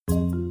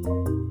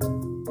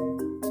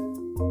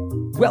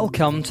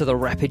Welcome to the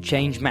Rapid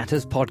Change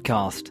Matters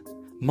podcast.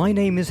 My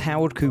name is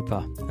Howard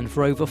Cooper, and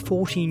for over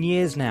 14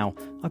 years now,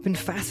 I've been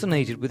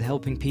fascinated with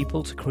helping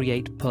people to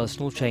create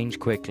personal change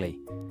quickly.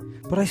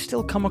 But I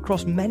still come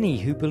across many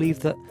who believe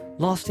that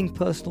lasting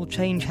personal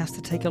change has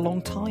to take a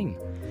long time,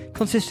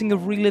 consisting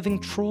of reliving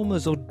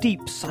traumas or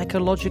deep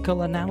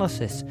psychological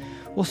analysis,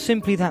 or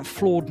simply that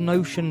flawed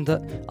notion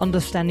that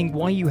understanding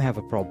why you have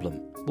a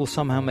problem will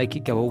somehow make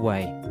it go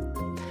away.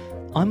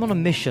 I'm on a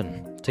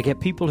mission to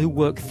get people who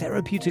work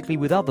therapeutically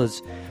with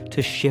others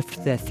to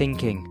shift their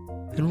thinking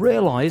and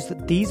realize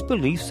that these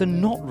beliefs are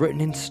not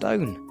written in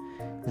stone.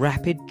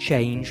 Rapid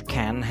change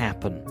can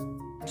happen.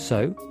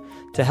 So,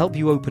 to help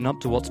you open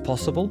up to what's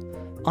possible,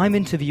 I'm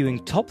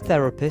interviewing top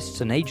therapists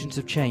and agents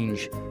of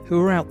change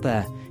who are out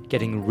there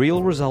getting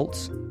real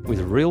results with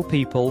real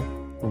people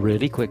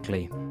really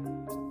quickly.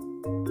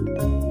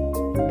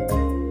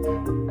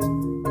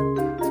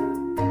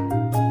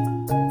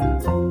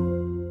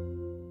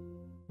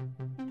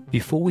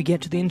 Before we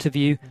get to the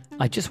interview,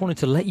 I just wanted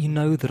to let you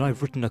know that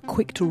I've written a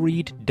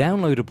quick-to-read,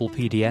 downloadable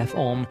PDF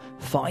on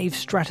 5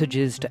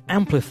 strategies to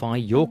amplify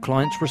your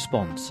client's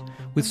response,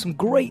 with some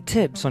great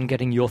tips on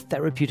getting your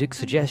therapeutic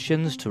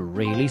suggestions to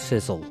really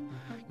sizzle.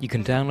 You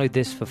can download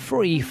this for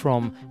free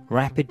from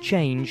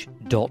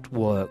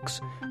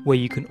rapidchange.works, where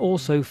you can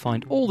also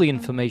find all the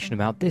information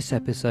about this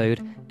episode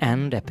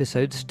and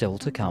episodes still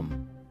to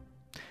come.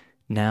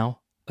 Now,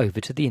 over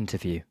to the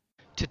interview.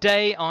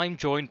 Today I'm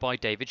joined by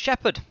David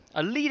Shepherd,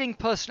 a leading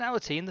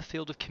personality in the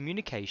field of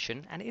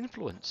communication and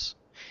influence.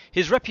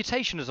 His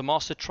reputation as a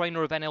master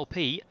trainer of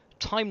NLP,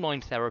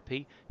 timeline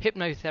therapy,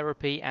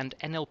 hypnotherapy and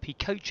NLP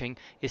coaching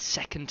is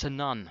second to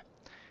none.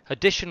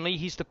 Additionally,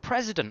 he's the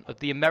president of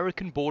the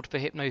American Board for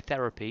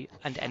Hypnotherapy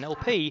and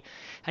NLP,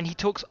 and he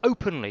talks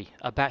openly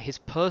about his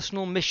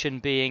personal mission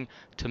being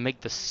to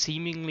make the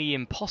seemingly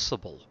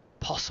impossible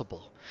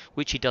possible,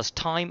 which he does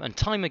time and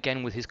time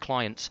again with his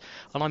clients.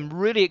 And I'm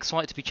really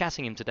excited to be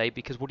chatting him today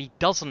because what he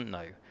doesn't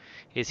know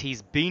is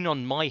he's been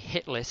on my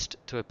hit list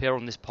to appear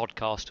on this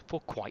podcast for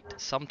quite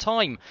some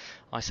time.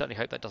 I certainly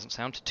hope that doesn't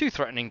sound too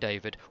threatening,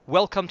 David.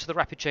 Welcome to the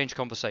Rapid Change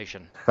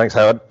Conversation. Thanks,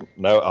 Howard.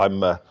 No,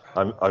 I'm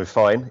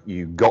fine.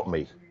 You got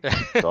me.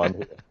 So I'm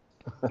here.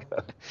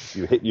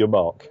 You hit your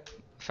mark.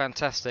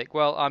 Fantastic.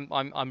 Well,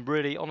 I'm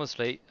really,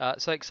 honestly,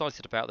 so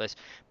excited about this.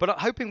 But I'm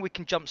hoping we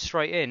can jump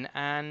straight in,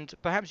 and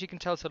perhaps you can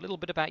tell us a little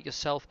bit about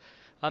yourself,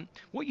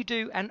 what you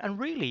do, and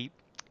really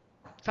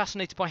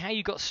fascinated by how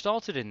you got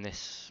started in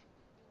this.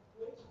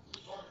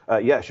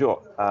 Yeah, sure.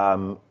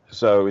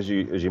 So as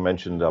you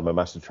mentioned, I'm a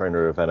master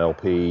trainer of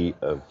NLP,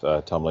 of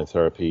timeline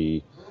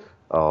therapy,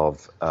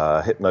 of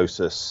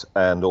hypnosis,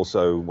 and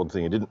also one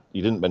thing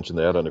you didn't mention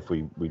there. I don't know if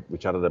we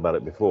chatted about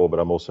it before, but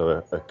I'm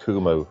also a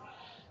Kumo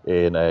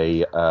in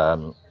a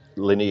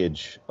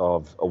lineage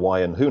of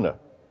Hawaiian Huna,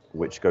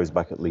 which goes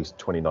back at least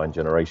 29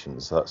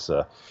 generations. That's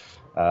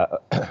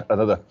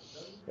another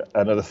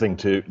thing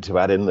to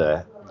add in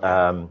there.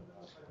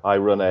 I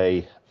run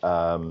a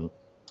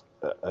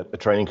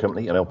training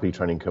company, an NLP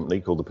training company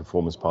called the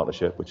Performance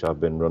Partnership, which I've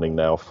been running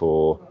now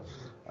for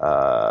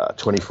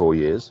 24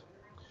 years.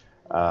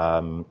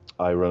 I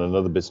run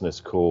another business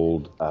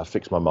called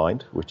Fix My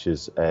Mind, which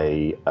is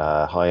a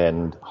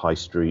high-end,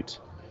 high-street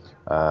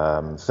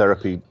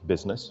therapy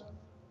business,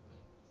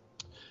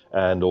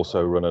 and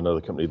also run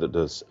another company that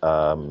does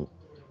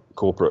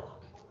corporate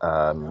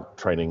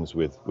trainings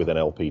with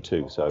NLP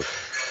too. So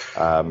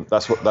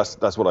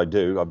that's what I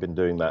do. I've been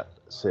doing that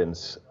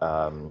since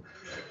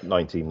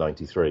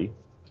 1993.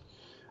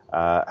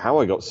 How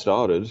I got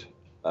started,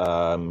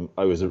 I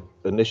was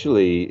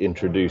initially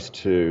introduced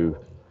to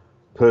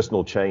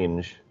personal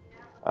change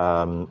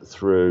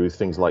through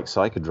things like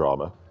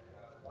psychodrama,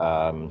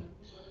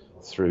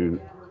 through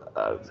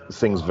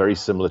things very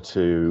similar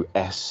to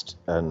EST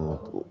and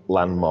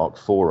Landmark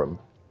Forum,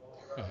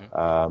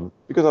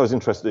 because I was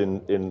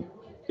interested in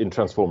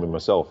transforming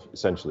myself,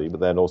 essentially, but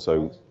then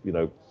also,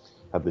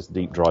 had this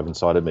deep drive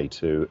inside of me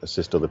to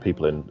assist other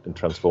people in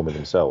transforming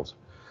themselves.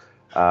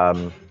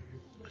 But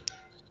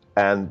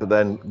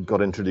then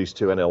got introduced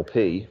to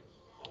NLP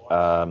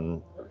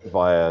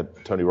via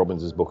Tony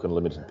Robbins' book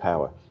Unlimited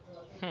Power.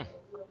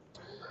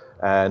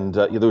 And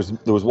there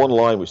was one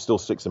line which still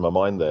sticks in my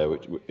mind there,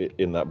 which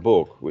in that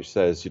book, which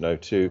says,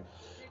 to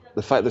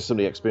the fact that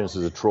somebody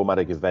experiences a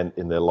traumatic event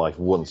in their life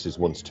once is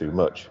once too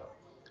much.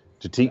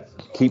 To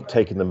keep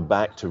taking them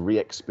back to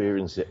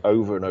re-experience it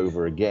over and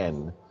over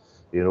again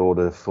in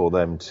order for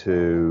them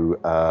to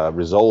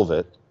resolve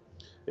it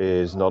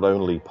is not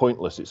only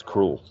pointless, it's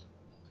cruel.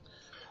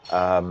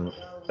 And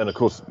of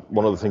course,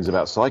 one of the things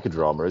about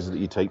psychodrama is that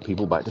you take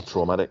people back to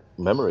traumatic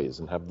memories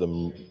and have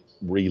them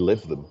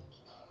relive them.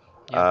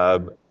 Yeah.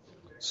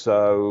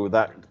 So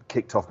that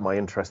kicked off my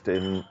interest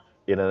in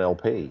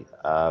NLP.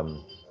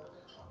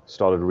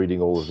 Started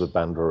reading all of the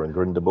Bandura and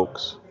Grinder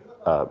books.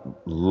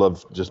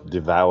 Just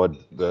devoured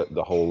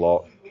the whole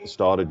lot.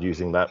 Started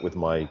using that with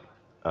my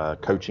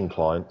coaching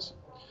clients.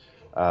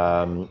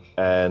 And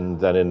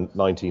then in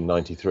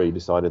 1993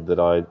 decided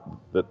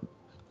that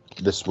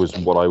this was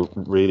what I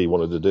really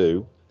wanted to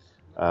do.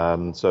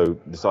 So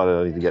decided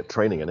I need to get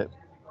training in it.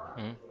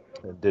 Mm.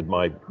 Did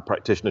my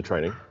practitioner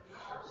training,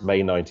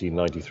 May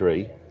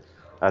 1993.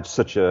 Had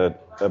such an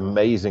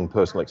amazing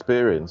personal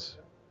experience.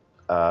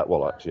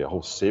 Well, actually, a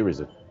whole series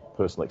of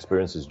personal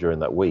experiences during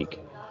that week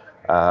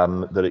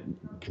that it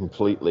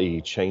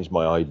completely changed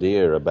my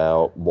idea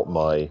about what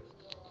my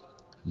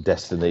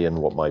destiny and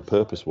what my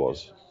purpose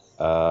was,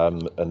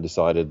 and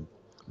decided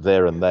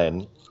there and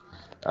then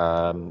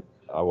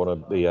I want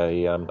to be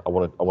I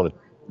want to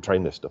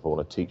train this stuff. I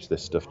want to teach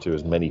this stuff to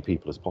as many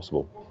people as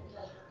possible.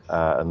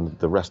 And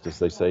the rest, as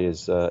they say,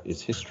 is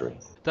history.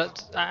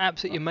 That's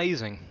absolutely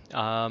amazing.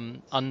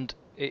 And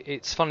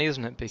it's funny,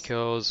 isn't it?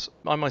 Because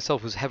I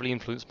myself was heavily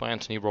influenced by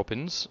Anthony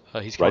Robbins.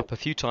 He's come Right. up a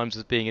few times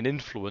as being an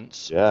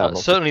influence. Yeah,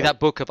 Certainly that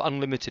book of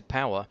Unlimited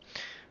Power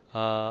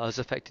has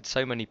affected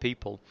so many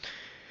people.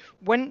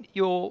 When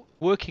you're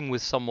working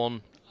with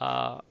someone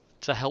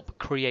to help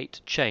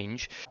create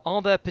change,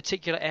 are there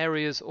particular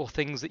areas or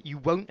things that you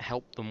won't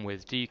help them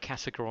with? Do you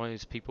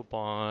categorize people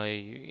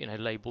by,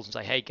 labels and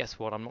say, hey, guess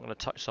what? I'm not going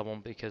to touch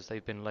someone because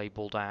they've been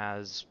labeled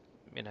as,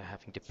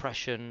 having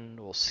depression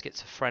or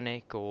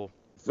schizophrenic or...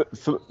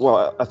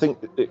 Well, I think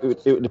it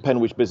would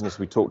depend which business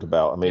we talked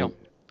about. I mean,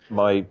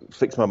 my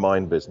Fix My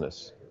Mind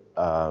business,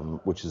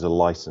 which is a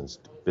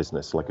licensed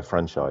business, like a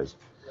franchise.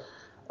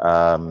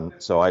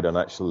 So I don't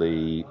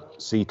actually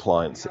see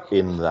clients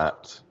in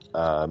that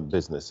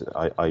business.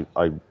 I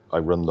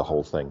run the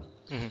whole thing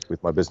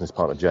with my business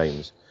partner,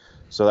 James.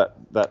 So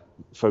that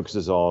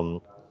focuses on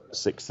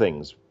 6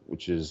 things,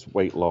 which is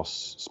weight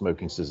loss,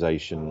 smoking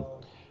cessation,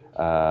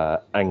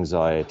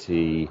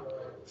 anxiety,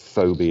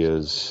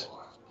 phobias,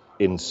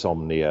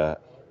 insomnia,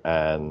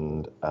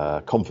 and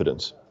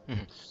confidence.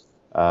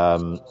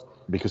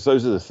 Because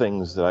those are the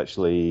things that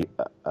actually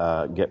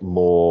get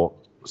more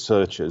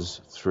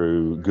searches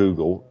through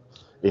Google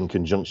in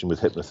conjunction with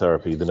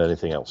hypnotherapy than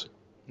anything else.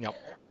 Yep.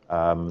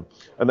 And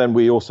then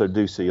we also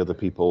do see other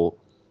people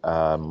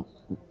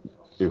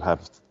who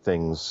have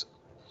things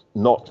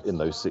not in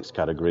those 6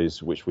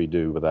 categories, which we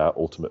do with our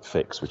Ultimate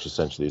Fix, which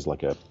essentially is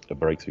like a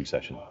breakthrough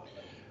session.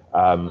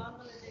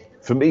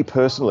 For me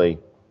personally,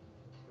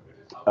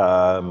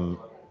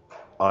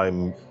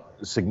 I'm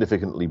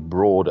significantly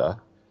broader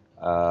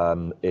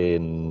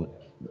in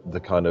the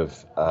kind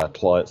of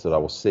clients that I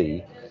will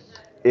see.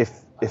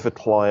 If a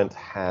client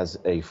has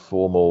a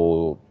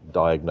formal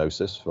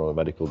diagnosis from a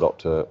medical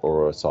doctor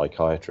or a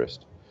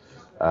psychiatrist,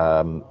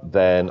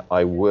 then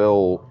I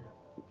will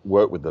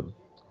work with them,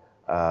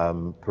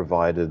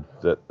 provided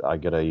that I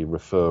get a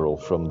referral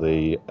from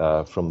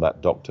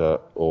that doctor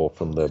or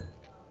from the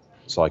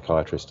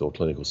psychiatrist or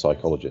clinical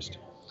psychologist.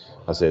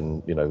 As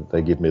in,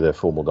 they give me their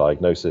formal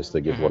diagnosis,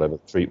 they give whatever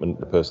treatment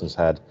the person's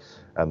had,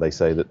 and they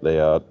say that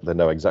they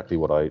know exactly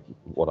what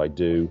I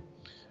do,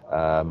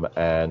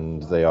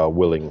 and they are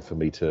willing for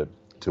me to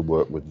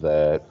work with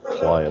their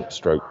client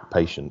stroke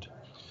patient.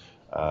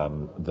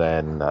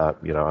 Then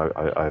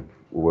I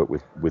work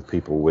with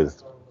people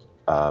with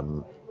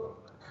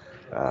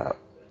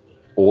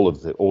all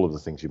of the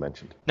things you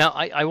mentioned. Now,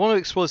 I want to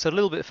explore this a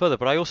little bit further,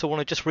 but I also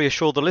want to just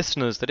reassure the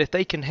listeners that if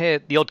they can hear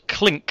the odd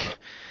clink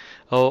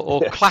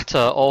or clatter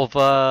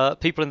of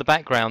people in the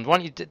background,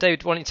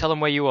 David, why don't you tell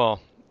them where you are?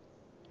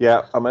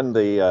 Yeah, I'm in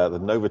the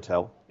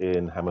Novotel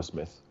in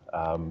Hammersmith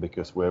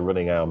because we're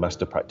running our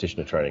master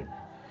practitioner training.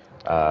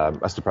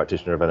 Master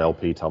practitioner of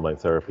NLP, timeline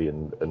therapy,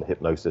 and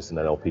hypnosis and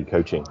NLP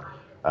coaching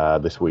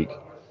this week.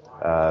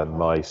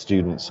 My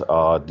students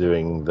are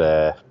doing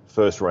their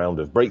first round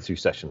of breakthrough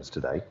sessions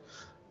today,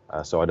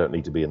 so I don't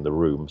need to be in the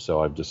room.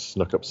 So I've just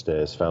snuck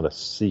upstairs, found a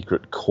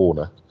secret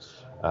corner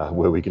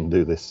where we can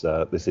do this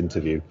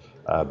interview.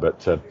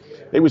 But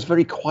it was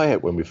very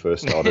quiet when we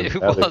first started.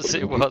 It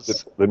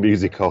was. The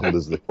music on,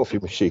 there's the coffee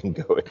machine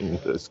going,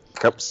 there's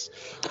cups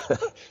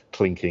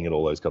clinking and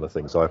all those kind of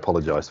things. So I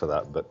apologise for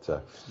that. But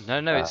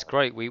no, it's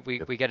great.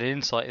 We get an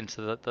insight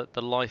into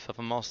the life of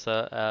a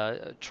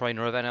master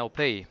trainer of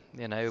NLP.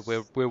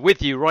 We're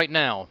with you right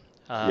now.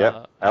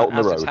 Out on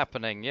the road. It's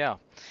happening. Yeah.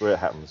 Where it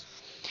happens.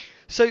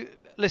 So.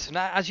 Listen,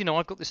 as you know,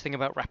 I've got this thing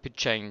about rapid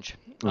change,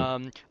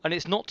 and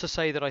it's not to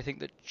say that I think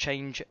that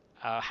change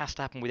has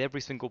to happen with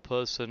every single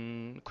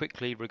person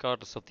quickly,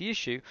 regardless of the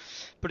issue,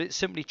 but it's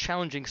simply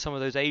challenging some of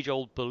those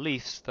age-old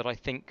beliefs that I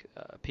think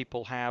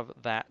people have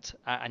that,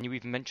 and you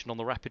even mentioned on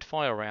the rapid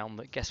fire round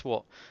that guess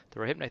what,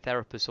 there are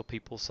hypnotherapists or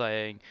people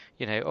saying,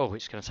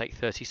 it's going to take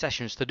 30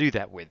 sessions to do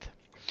that with.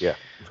 Yeah.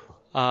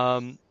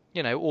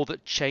 Or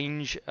that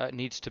change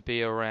needs to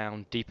be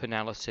around deep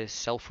analysis,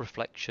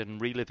 self-reflection,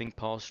 reliving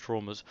past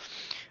traumas.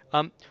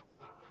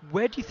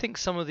 Where do you think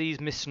some of these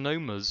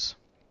misnomers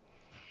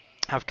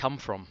have come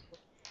from?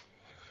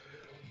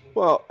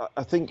 Well,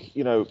 I think,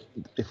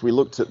 if we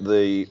looked at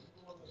the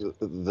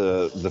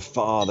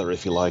father,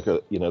 if you like,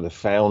 the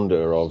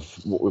founder of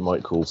what we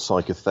might call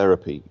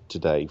psychotherapy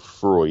today,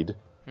 Freud.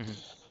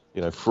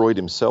 Freud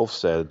himself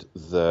said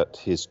that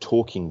his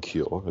talking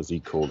cure, as he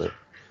called it,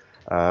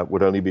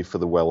 would only be for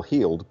the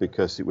well-heeled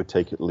because it would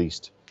take at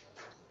least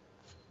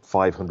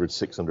 500,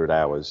 600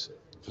 hours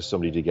for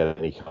somebody to get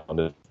any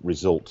kind of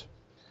result.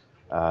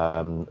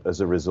 as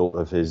a result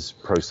of his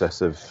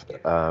process of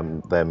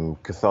them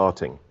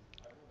catharting.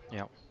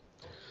 Yeah.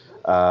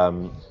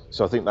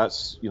 So I think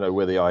that's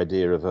where the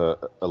idea of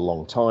a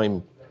long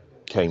time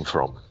came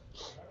from,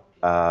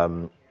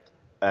 and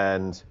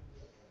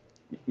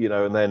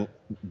and then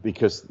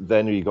because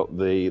then you got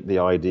the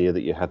idea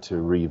that you had to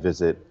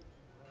revisit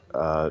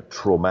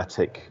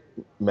traumatic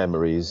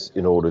memories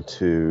in order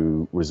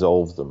to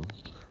resolve them,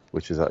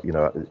 which is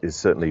is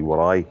certainly what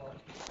I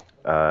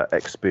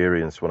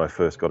experienced when I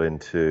first got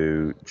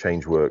into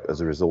change work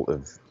as a result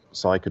of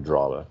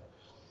psychodrama.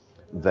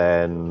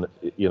 Then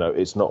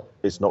it's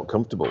not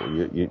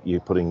comfortable.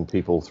 You're putting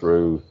people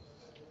through,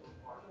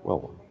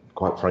 well,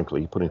 quite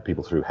frankly, you're putting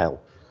people through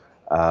hell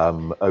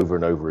over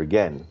and over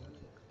again.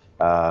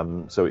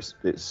 So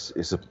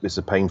it's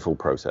a painful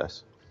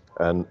process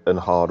and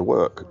hard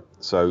work.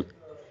 So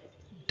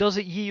does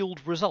it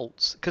yield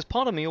results? Because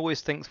part of me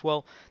always thinks,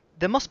 well,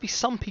 there must be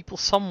some people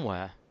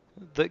somewhere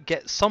that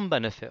get some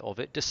benefit of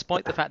it,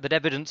 despite the fact that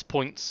evidence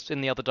points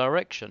in the other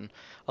direction.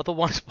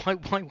 Otherwise, why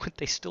would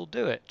they still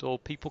do it, or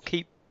people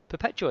keep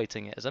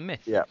perpetuating it as a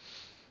myth? Yeah,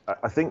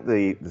 I think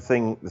the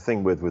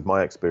thing with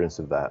my experience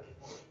of that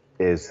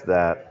is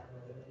that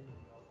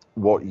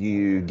what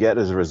you get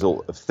as a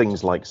result of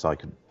things like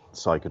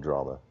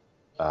psychodrama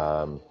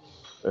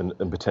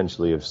and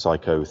potentially of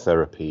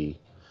psychotherapy,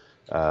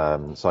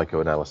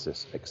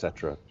 psychoanalysis,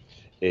 etc.,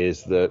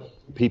 is that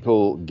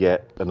people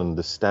get an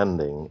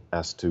understanding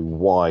as to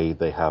why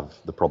they have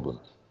the problem.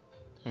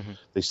 Mm-hmm.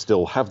 They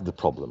still have the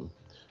problem,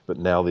 but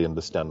now they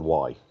understand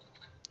why.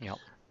 Yep.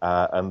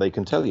 And they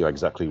can tell you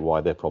exactly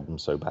why their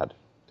problem's so bad.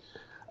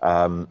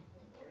 And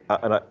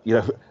I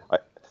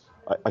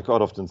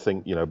quite often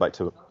think, back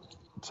to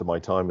my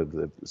time of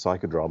the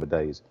psychodrama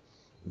days,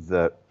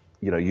 that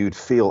you'd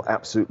feel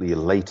absolutely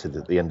elated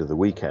at the end of the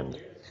weekend,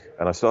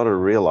 and I started to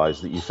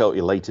realize that you felt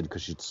elated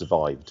because you'd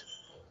survived.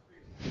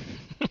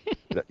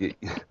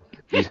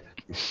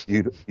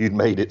 You'd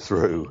made it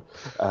through.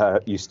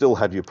 You still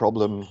had your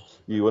problem.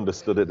 You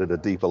understood it at a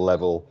deeper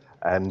level,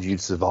 and you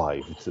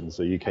survived. And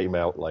so you came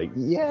out like,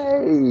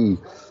 yay!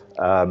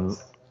 But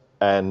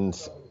then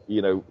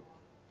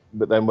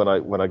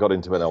when I got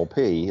into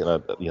NLP,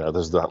 and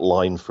there's that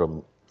line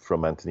from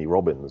Anthony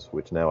Robbins,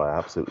 which now I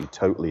absolutely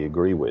totally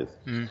agree with.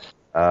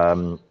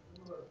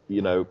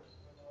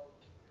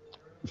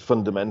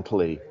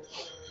 Fundamentally,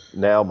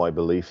 now my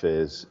belief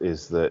is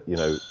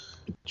that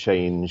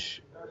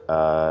change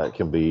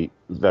can be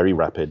very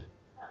rapid.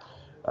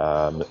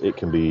 It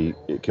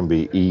can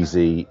be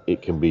easy.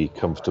 It can be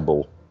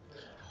comfortable.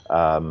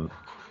 But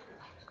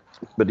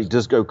it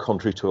does go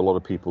contrary to a lot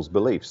of people's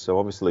beliefs. So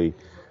obviously,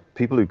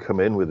 people who come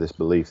in with this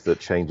belief that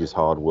change is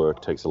hard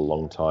work, takes a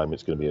long time,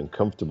 it's going to be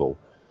uncomfortable,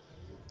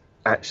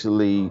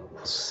 actually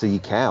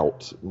seek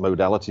out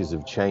modalities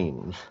of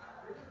change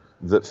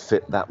that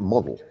fit that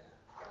model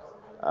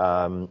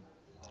and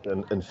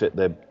fit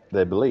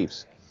their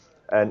beliefs.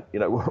 And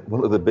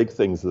one of the big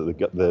things that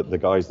the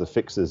guys, the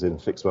fixers in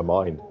Fix My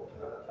Mind,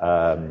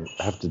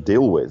 have to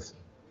deal with,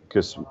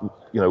 because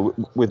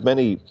with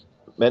many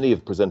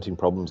of presenting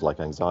problems like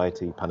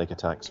anxiety, panic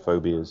attacks,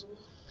 phobias,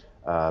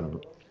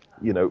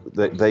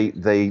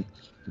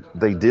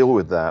 they deal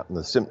with that, and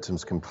the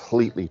symptoms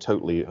completely,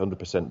 totally,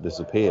 100%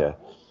 disappear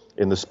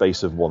in the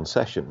space of one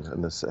session,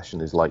 and the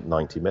session is like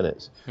 90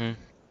 minutes.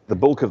 The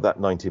bulk of that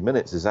 90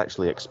 minutes is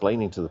actually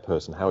explaining to the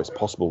person how it's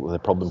possible that their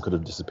problem could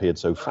have disappeared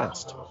so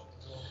fast.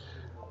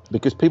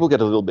 Because people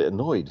get a little bit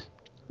annoyed.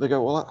 They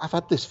go, well, I've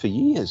had this for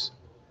years.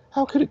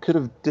 How could it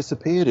have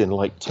disappeared in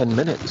like 10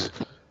 minutes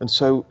and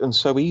so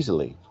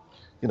easily?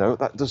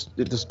 It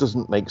just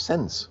doesn't make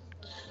sense.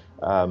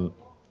 But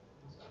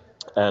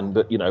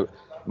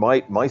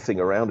my thing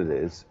around it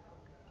is,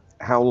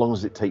 how long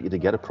does it take you to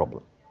get a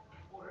problem?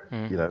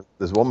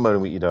 There's one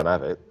moment you don't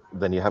have it,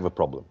 then you have a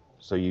problem.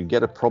 So you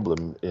get a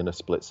problem in a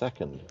split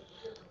second.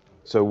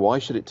 So why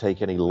should it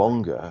take any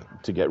longer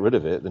to get rid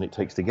of it than it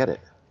takes to get it?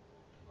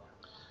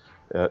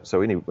 So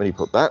when you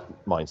put that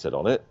mindset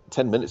on it,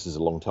 10 minutes is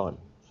a long time.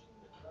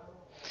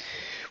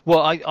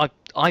 Well,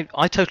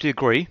 I totally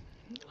agree.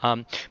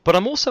 But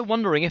I'm also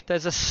wondering if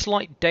there's a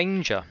slight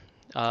danger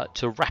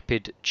to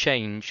rapid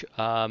change,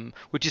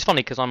 which is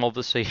funny because I'm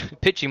obviously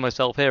pitching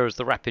myself here as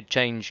the rapid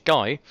change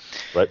guy.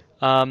 Right.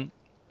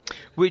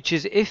 Which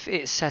is if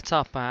it's set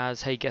up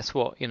as, hey, guess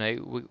what?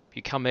 You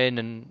come in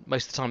and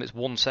most of the time it's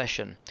one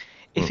session.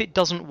 If it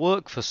doesn't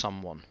work for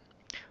someone,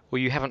 or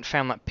you haven't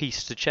found that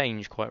piece to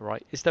change quite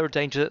right, is there a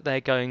danger that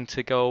they're going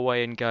to go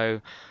away and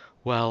go,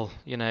 well,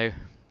 I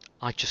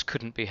just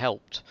couldn't be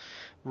helped,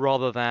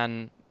 rather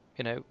than,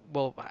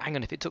 well, hang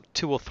on, if it took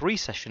 2 or 3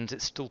 sessions,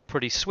 it's still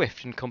pretty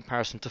swift in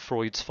comparison to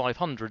Freud's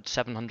 500,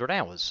 700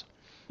 hours.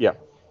 Yeah.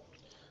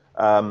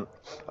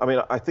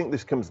 I think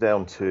this comes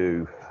down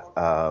to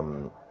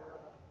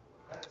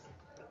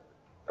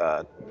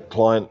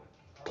client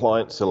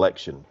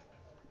selection,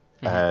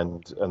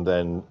 and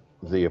then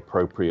the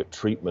appropriate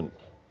treatment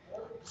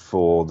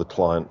for the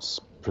client's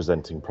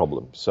presenting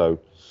problem. So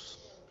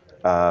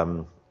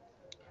I'm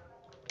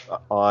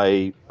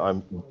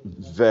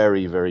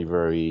very, very,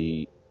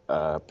 very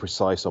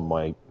precise on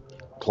my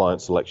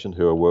client selection,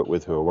 who I work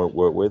with, who I won't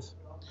work with.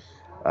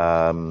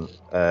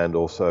 And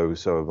also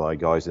so are my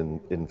guys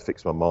in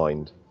Fix My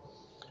Mind.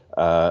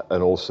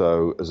 And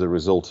also, as a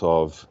result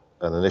of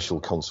an initial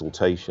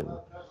consultation,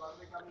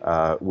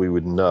 we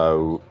would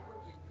know,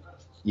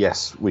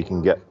 yes, we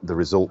can get the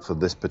result for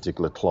this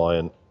particular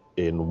client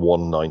in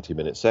one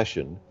 90-minute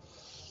session,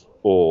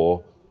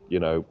 or,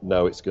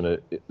 no, it's going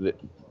to,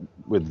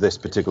 with this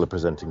particular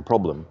presenting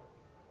problem,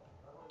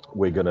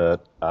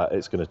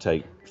 it's going to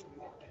take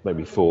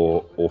maybe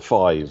 4 or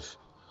 5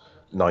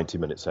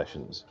 90-minute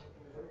sessions.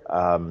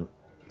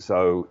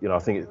 So, I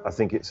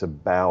think it's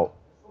about,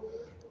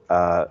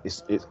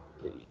 it's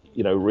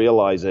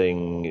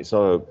realizing it's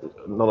not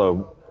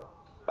a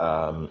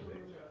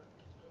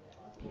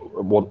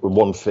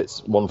one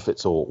fits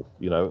all.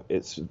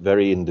 It's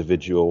very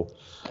individual.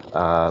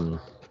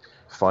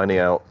 Finding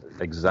out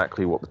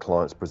exactly what the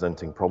client's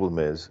presenting problem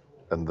is,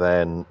 and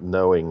then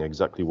knowing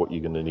exactly what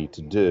you're going to need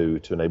to do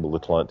to enable the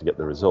client to get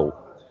the result,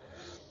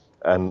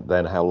 and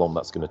then how long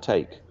that's going to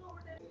take.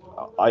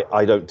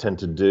 I don't tend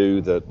to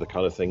do the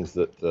kind of things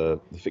that the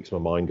Fix My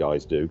Mind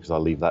guys do, because I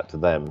leave that to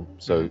them.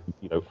 So,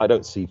 I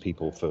don't see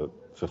people for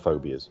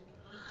phobias.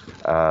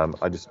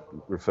 I just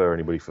refer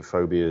anybody for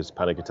phobias,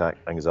 panic attack,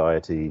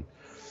 anxiety,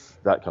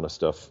 that kind of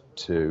stuff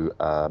to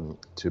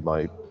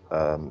my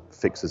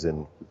fixers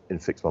in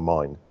Fix My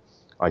Mind.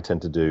 I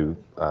tend to do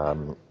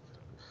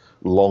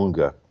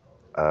longer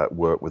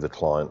work with a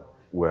client,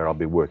 where I'll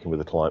be working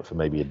with a client for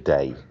maybe a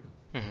day.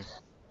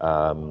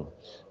 Mm-hmm.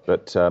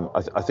 But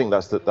I think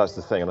that's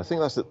the thing, and I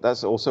think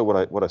that's also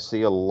what I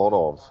see a lot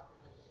of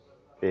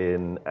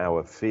in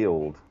our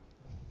field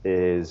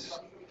is,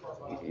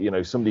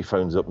 somebody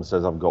phones up and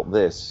says, I've got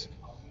this,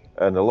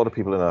 and a lot of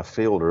people in our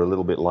field are a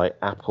little bit like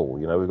Apple.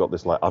 We've got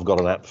this, like, I've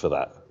got an app for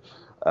that,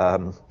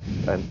 and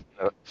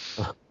a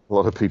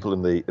lot of people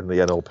in the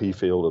NLP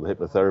field or the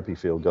hypnotherapy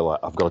field go like,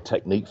 I've got a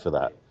technique for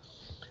that.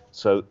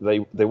 So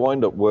they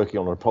wind up working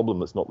on a problem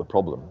that's not the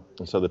problem,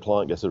 and so the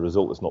client gets a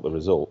result that's not the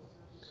result,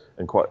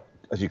 and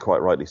as you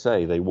quite rightly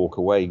say, they walk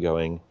away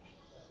going,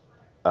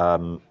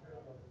 NLP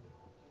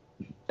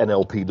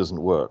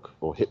doesn't work,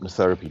 or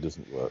hypnotherapy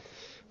doesn't work,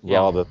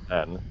 rather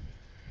than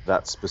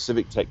that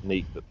specific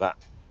technique that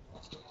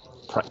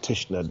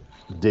practitioner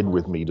did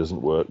with me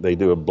doesn't work. They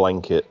do a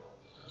blanket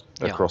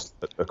across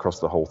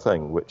the whole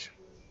thing, which,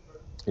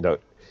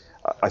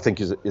 I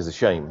think is a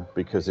shame,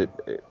 because it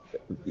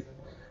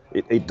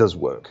does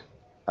work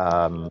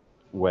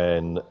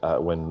when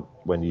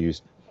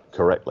used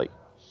correctly.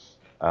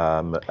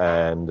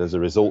 And as a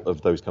result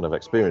of those kind of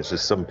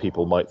experiences, some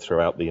people might throw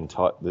out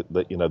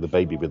the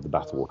baby with the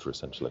bathwater,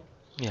 essentially.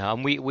 Yeah,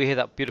 and we hear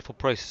that beautiful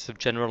process of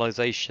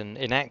generalization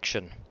in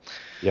action.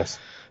 Yes.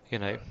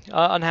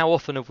 And how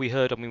often have we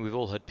heard? I mean, we've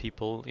all heard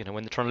people,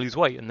 when they're trying to lose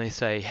weight, and they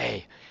say,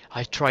 "Hey,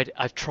 I've tried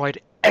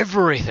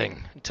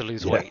everything to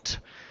lose weight,"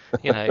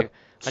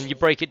 And you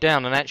break it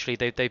down, and actually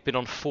they've been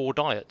on 4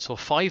 diets or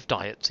 5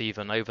 diets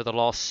even over the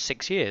last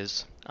 6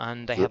 years,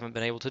 and they haven't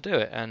been able to do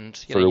it. And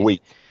for a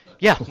week.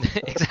 Yeah,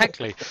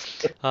 exactly.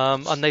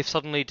 And they've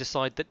suddenly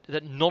decided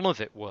that none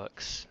of it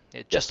works.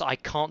 I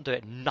can't do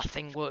it.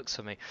 Nothing works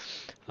for me.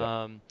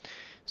 I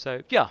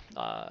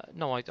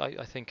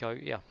think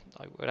I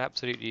would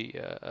absolutely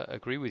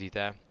agree with you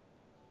there.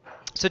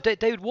 So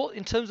David, what,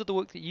 in terms of the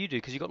work that you do,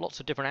 because you've got lots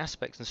of different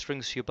aspects and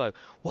strings to your bow,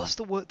 what's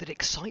the work that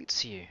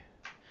excites you?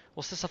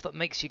 What's the stuff that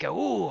makes you go,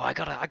 "Oh, I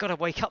gotta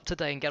wake up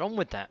today and get on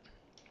with that"?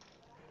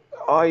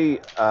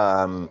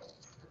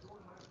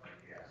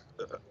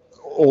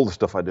 All the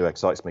stuff I do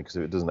excites me, because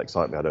if it doesn't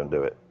excite me, I don't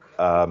do it.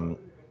 But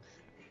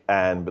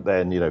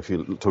then, if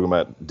you're talking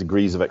about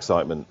degrees of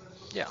excitement,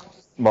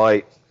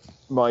 my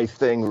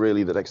thing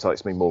really that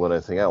excites me more than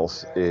anything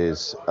else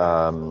is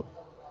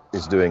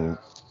doing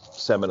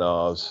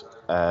seminars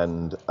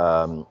and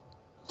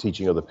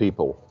teaching other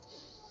people.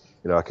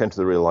 I came to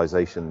the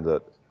realization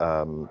that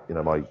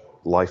my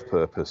life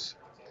purpose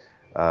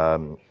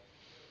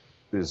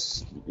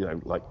is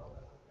like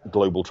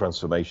global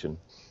transformation.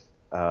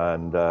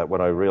 And when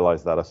I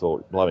realized that, I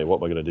thought, blimey, what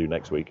am I going to do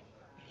next week?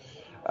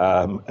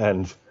 So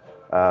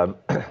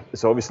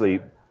obviously,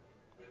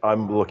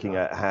 I'm looking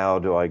at how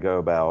do I go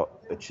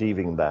about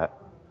achieving that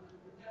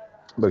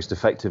most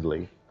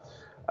effectively.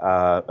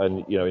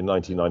 In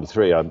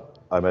 1993,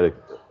 I made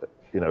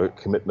a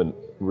commitment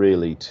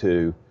really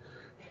to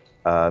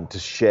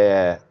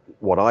share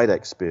what I'd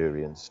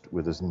experienced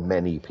with as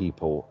many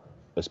people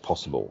as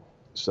possible.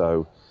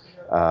 So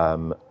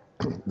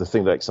the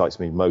thing that excites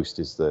me most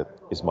is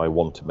my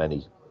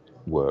one-to-many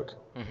work.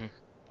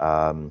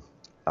 Mm-hmm.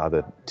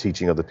 Either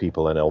teaching other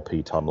people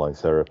NLP, timeline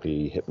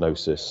therapy,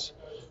 hypnosis,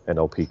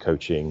 NLP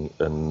coaching,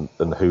 and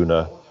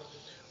HUNA,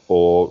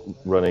 or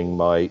running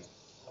my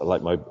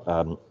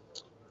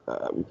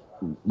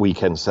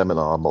weekend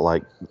seminar,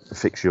 like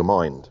Fix Your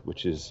Mind,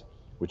 which is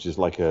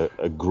like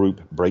a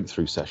group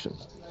breakthrough session.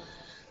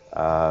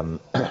 And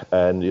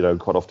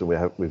quite often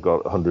we've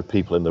got 100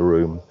 people in the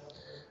room.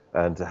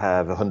 And to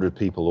have 100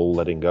 people all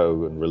letting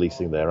go and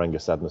releasing their anger,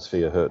 sadness,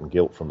 fear, hurt, and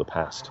guilt from the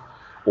past,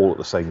 all at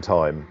the same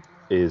time,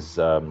 is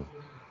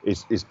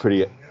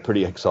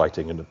pretty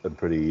exciting and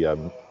pretty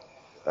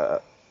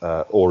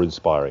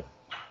awe-inspiring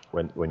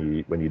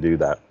when you do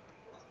that.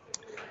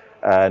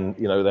 And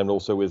then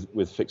also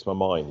with Fix My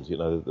Mind,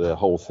 the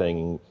whole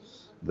thing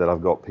that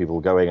I've got people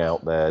going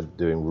out there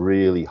doing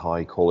really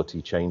high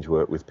quality change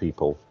work with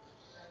people,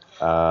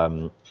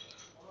 and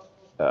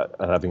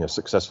having a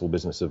successful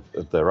business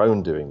of their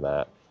own doing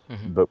that,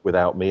 but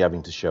without me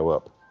having to show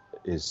up,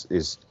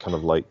 is kind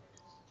of like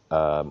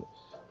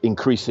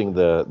increasing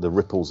the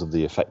ripples of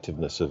the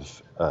effectiveness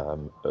of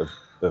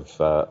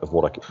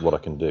what I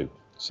can do.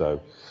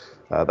 So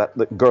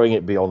that growing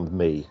it beyond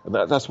me, and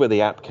that's where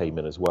the app came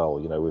in as well.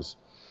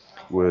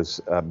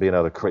 Was being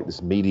able to create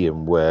this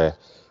medium where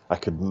I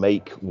could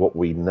make what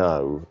we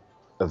know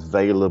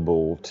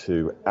available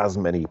to as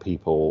many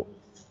people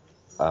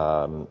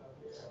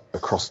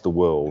across the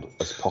world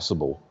as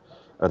possible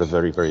at a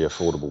very, very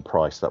affordable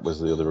price. That was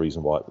the other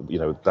reason why,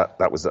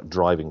 that was that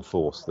driving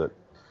force that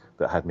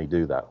had me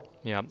do that.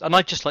 Yeah, and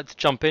I'd just like to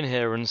jump in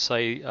here and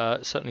say,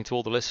 certainly to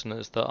all the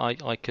listeners, that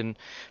I can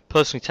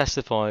personally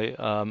testify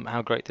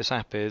how great this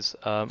app is,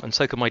 and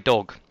so can my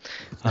dog,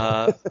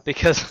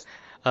 because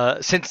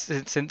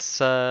since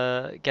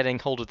getting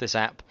hold of this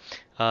app,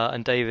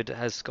 and David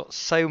has got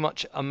so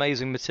much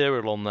amazing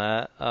material on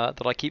there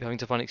that I keep having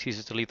to find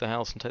excuses to leave the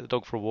house and take the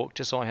dog for a walk,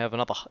 just so I have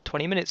another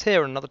 20 minutes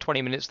here and another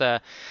 20 minutes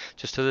there,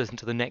 just to listen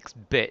to the next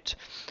bit.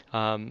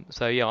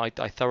 So yeah,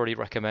 I thoroughly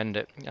recommend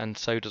it, and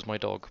so does my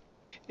dog.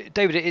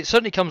 David, it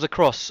certainly comes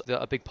across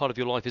that a big part of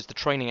your life is the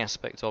training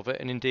aspect of it,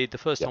 and indeed the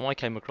first time I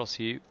came across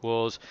you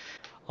was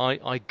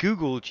I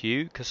googled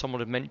you because someone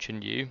had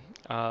mentioned you,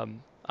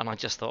 and I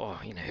just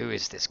thought, who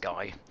is this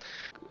guy?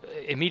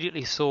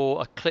 Immediately saw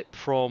a clip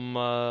from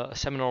a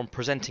seminar on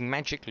presenting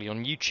magically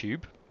on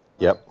YouTube.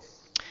 Yep.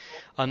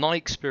 And I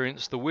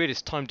experienced the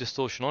weirdest time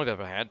distortion I've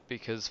ever had,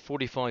 because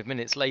 45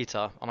 minutes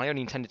later, and I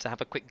only intended to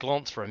have a quick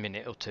glance for a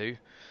minute or two,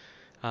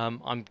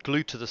 I'm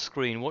glued to the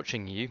screen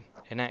watching you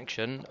in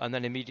action, and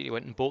then immediately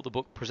went and bought the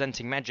book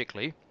Presenting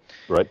Magically.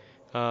 Right.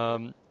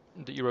 That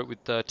you wrote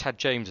with Tad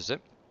James, is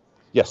it?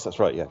 Yes, that's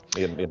right. Yeah,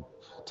 me and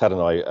Tad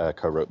and I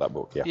co-wrote that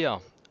book. Yeah. Yeah.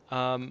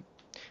 And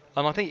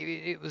I think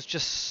it was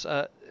just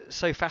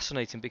so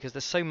fascinating, because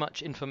there's so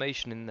much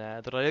information in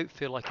there that I don't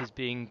feel like is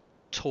being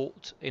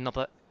taught in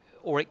other,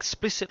 or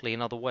explicitly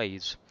in other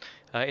ways,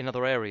 in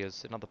other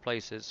areas, in other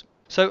places.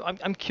 So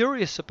I'm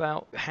curious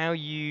about how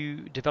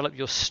you develop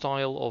your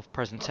style of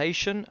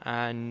presentation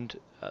and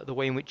the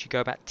way in which you go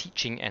about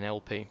teaching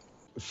NLP.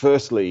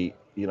 Firstly,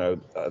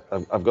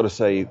 I've got to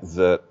say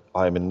that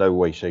I'm in no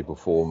way, shape or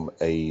form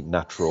a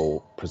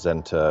natural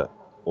presenter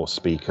or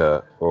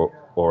speaker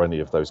or any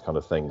of those kind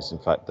of things. In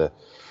fact, the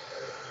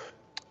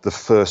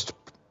first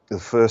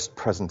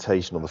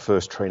presentation or the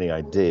first training I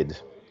did,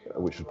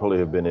 which would probably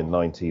have been in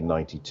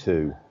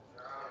 1992,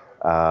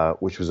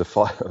 which was a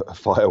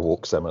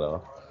firewalk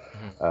seminar.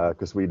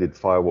 Because we did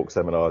firewalk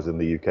seminars in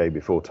the UK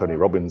before Tony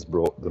Robbins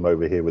brought them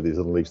over here with his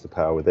Unleash the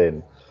Power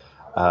Within.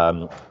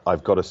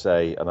 I've got to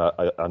say, and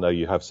I know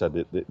you have said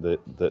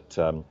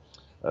that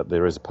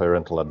there is a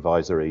parental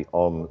advisory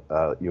on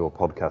your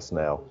podcast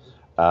now.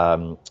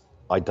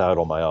 I died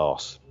on my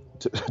arse.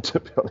 To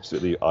be honest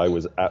with you, I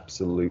was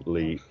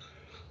absolutely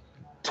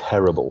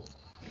terrible,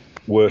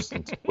 worse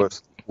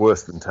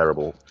than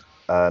terrible.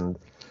 And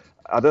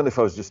I don't know if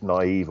I was just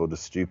naive or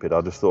just stupid.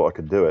 I just thought I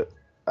could do it.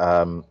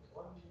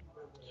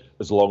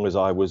 As long as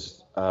I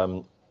was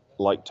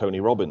like Tony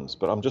Robbins,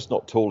 but I'm just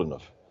not tall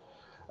enough,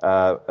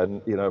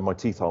 and my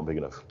teeth aren't big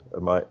enough.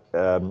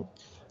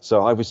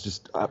 So I was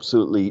just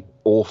absolutely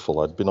awful.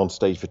 I'd been on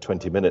stage for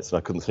 20 minutes and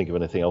I couldn't think of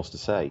anything else to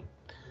say.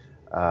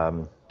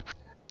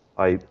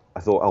 I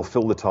thought I'll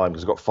fill the time,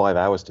 because I've got 5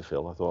 hours to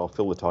fill. I thought I'll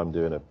fill the time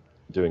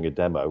doing a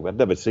demo. I'd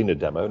never seen a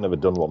demo, never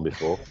done one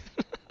before.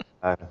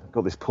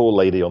 Got this poor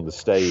lady on the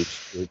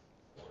stage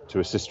to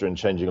assist her in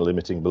changing a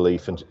limiting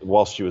belief, and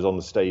whilst she was on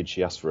the stage,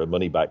 she asked for her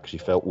money back because she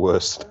felt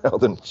worse now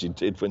than she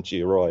did when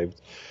she arrived.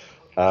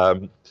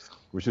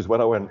 Which is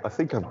when I went, I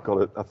think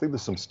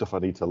there's some stuff I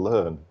need to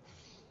learn.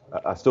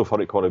 I still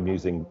find it quite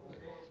amusing,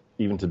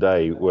 even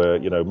today, where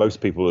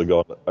most people have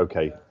gone,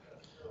 okay,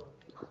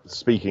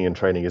 speaking and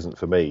training isn't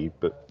for me,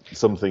 but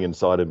something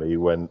inside of me,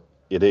 when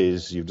it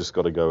is, you've just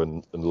got to go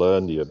and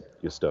learn your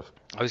stuff.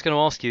 I was going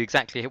to ask you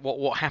exactly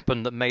what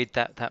happened that made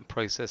that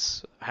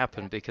process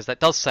happen, because that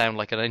does sound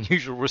like an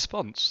unusual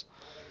response.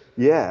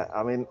 Yeah,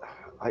 I mean,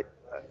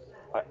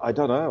 I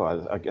don't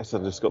know. I guess I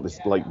just got this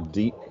like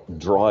deep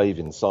drive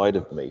inside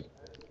of me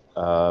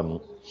to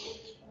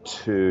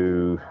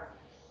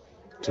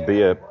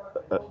be a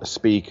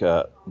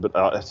speaker, but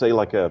I say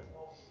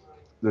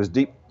there's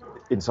deep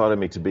inside of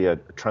me to be a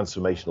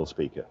transformational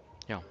speaker.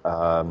 Yeah.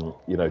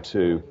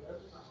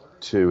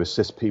 To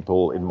assist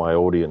people in my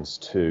audience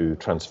to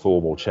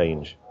transform or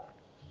change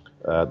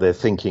their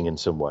thinking in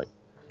some way.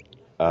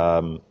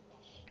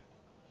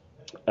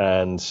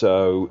 And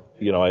so,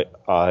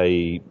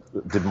 I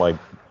did my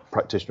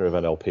practitioner of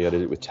NLP. I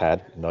did it with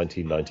Tad in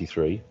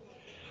 1993.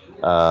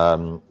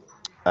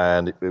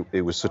 And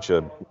it was such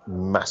a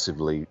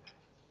massively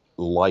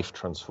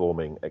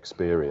life-transforming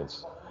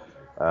experience.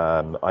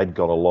 I'd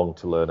gone along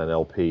to learn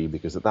NLP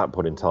because at that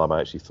point in time,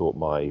 I actually thought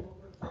my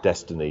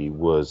destiny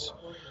was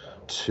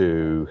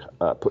to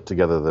put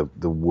together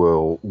the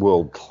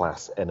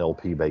world-class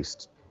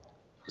NLP-based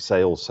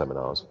sales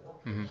seminars,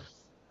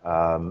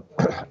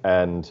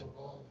 and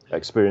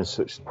experience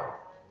such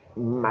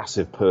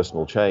massive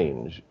personal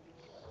change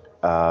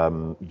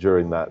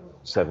during that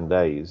 7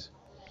 days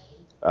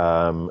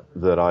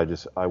that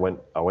I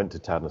went to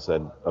Tad and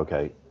said,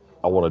 okay,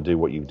 I want to do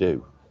what you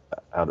do.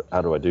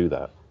 How do I do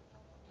that?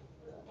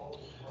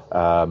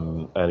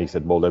 And he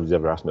said, well, nobody's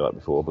ever asked me that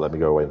before, but let me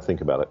go away and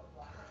think about it.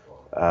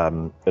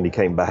 And he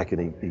came back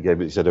and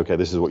he said, okay,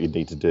 this is what you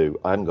need to do.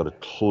 I hadn't got a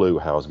clue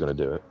how I was going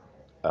to do it.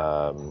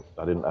 I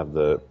didn't have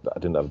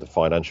the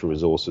financial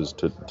resources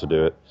to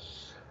do it.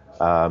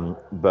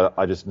 But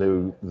I just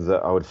knew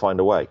that I would find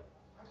a way.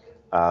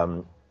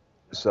 And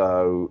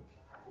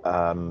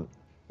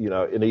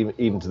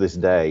even to this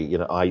day,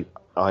 I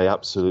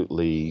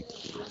absolutely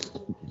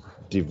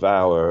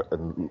devour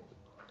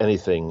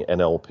anything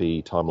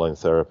NLP, timeline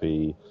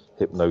therapy,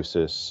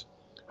 hypnosis,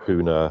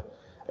 HUNA,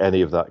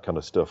 any of that kind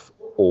of stuff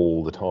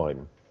all the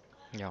time.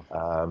 Yeah.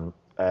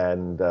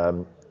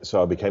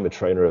 So I became a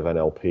trainer of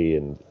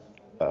NLP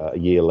a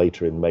year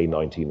later in May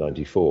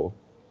 1994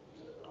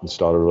 and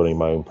started running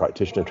my own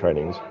practitioner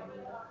trainings.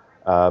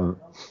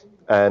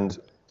 And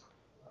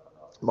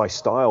my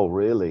style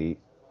really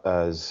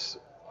has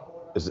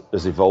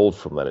evolved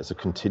from then. It's a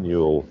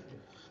continual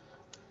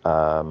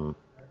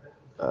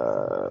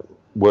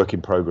work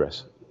in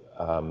progress,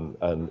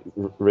 and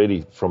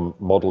really from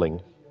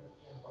modeling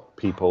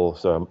people.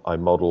 So I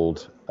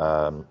modeled,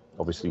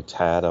 obviously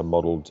Tad. I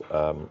modeled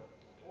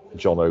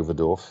John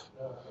Overdorf,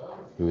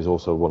 who is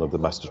also one of the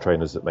master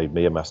trainers that made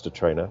me a master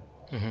trainer.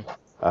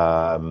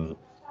 Mm-hmm.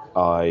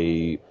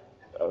 I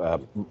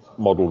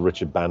modeled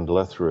Richard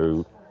Bandler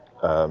through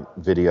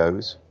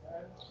videos.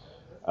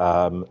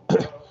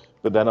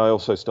 But then I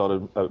also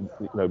started,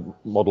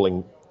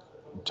 modeling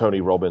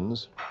Tony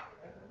Robbins.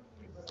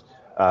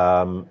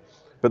 But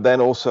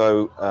then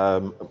also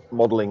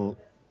modeling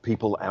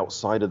people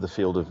outside of the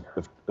field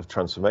of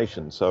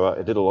transformation. So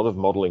I did a lot of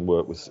modeling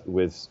work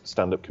with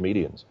stand-up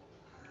comedians.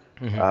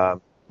 Mm-hmm.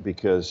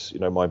 Because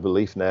my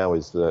belief now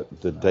is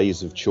that the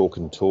days of chalk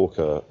and talk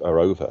are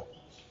over.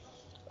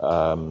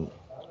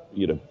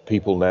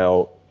 People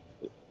now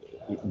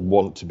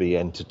want to be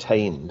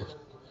entertained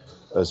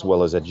as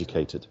well as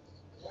educated.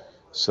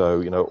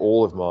 So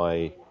all of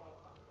my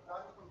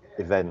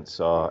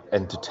events are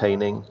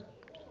entertaining,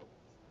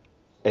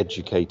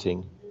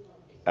 educating,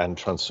 and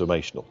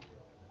transformational.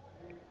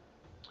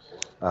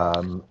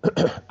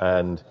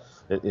 And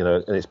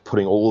it's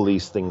putting all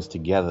these things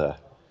together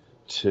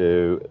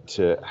to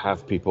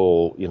have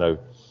people,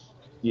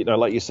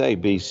 like you say,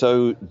 be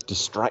so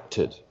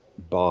distracted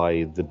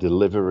by the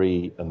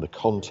delivery and the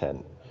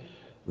content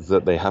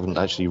that they haven't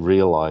actually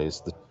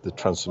realized the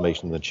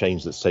transformation and the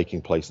change that's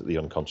taking place at the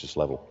unconscious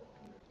level.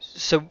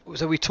 So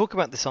we talk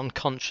about this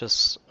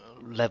unconscious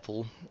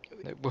level.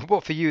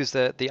 What for you is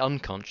the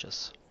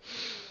unconscious?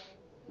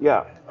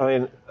 Yeah, I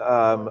mean,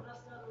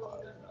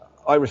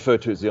 I refer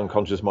to it as the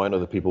unconscious mind.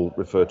 Other people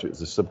refer to it as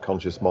the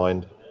subconscious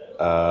mind.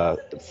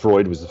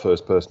 Freud was the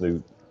first person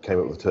who came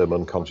up with the term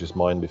unconscious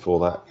mind. Before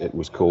that, it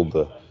was called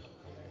the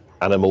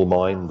animal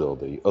mind or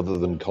the other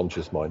than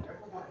conscious mind.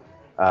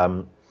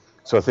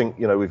 So I think,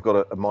 we've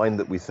got a mind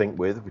that we think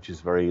with, which is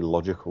very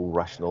logical,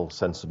 rational,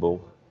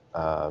 sensible,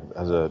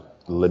 has a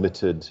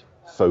limited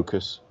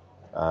focus.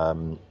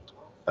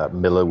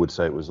 Miller would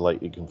say it was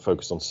like you can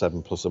focus on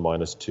 7 plus or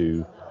minus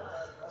 2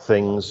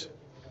 things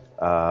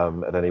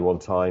at any one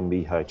time.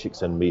 Mihai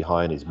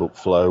Csikszentmihalyi in his book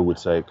Flow would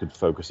say it could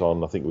focus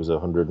on, I think it was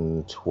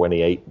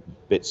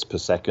 128 bits per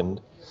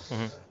second.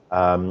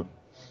 Mm-hmm.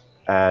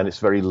 And it's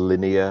very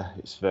linear,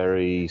 it's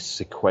very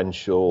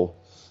sequential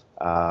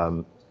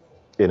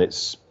in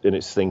its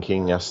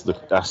thinking,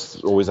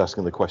 always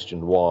asking the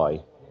question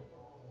why.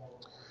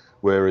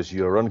 Whereas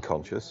your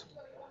unconscious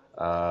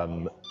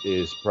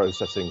is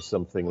processing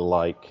something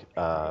like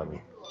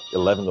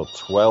 11 or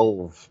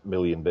 12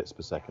 million bits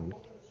per second.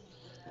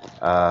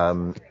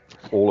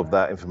 All of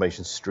that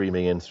information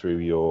streaming in through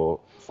your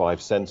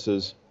 5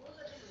 senses.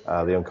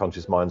 The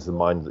unconscious mind is the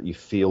mind that you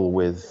feel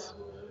with.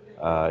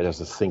 It has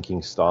a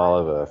thinking style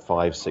of a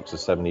 5, 6, or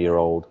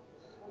 7-year-old.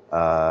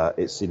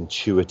 It's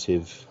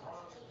intuitive.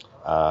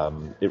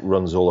 It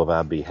runs all of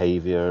our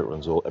behavior. It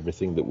runs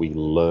everything that we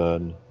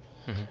learn.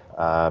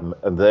 Mm-hmm.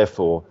 And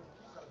therefore,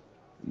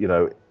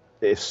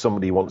 if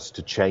somebody wants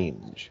to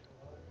change,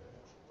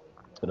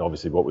 and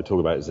obviously what we're talking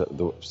about is that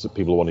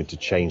people are wanting to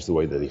change the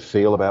way that they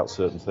feel about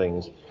certain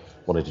things,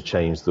 wanting to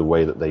change the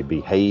way that they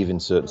behave in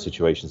certain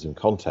situations and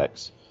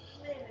contexts,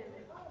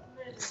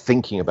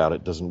 thinking about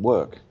it doesn't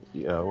work.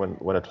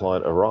 When a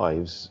client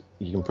arrives,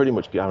 you can pretty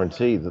much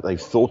guarantee that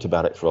they've thought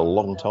about it for a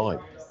long time,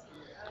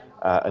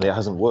 and it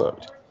hasn't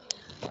worked.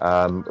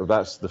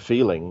 That's the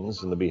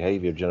feelings and the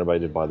behavior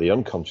generated by the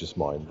unconscious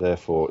mind.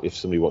 Therefore, if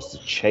somebody wants to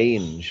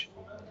change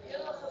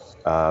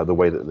the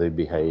way that they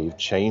behave,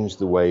 change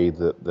the way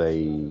that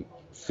they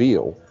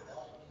feel,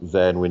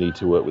 then we need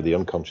to work with the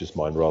unconscious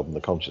mind rather than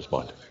the conscious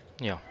mind.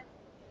 Yeah.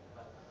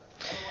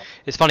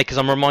 It's funny because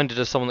I'm reminded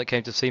of someone that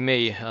came to see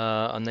me,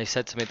 and they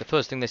said to me, the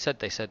first thing they said,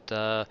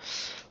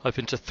 I've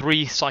been to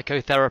 3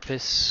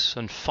 psychotherapists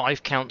and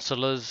 5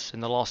 counsellors in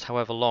the last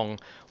however long.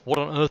 What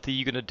on earth are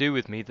you going to do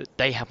with me that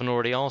they haven't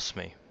already asked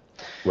me?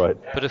 Right.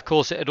 But of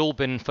course, it had all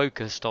been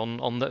focused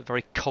on that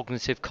very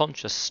cognitive,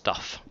 conscious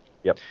stuff.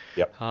 Yep.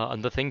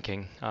 And the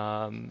thinking.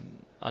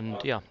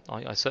 And yeah,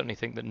 I certainly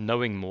think that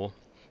knowing more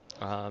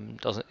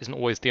isn't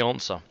always the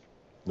answer.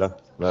 No,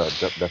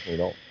 definitely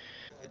not.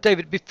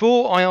 David,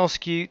 before I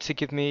ask you to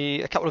give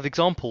me a couple of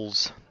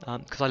examples,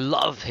 because I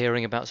love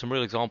hearing about some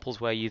real examples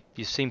where you've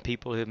seen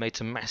people who have made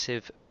some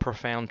massive,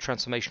 profound,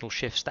 transformational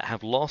shifts that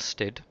have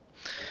lasted.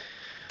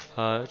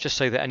 Just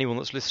so that anyone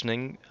that's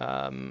listening,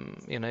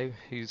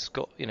 who's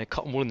got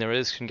cotton wool in their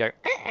ears can go,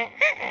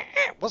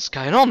 what's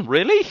going on?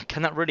 Really?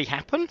 Can that really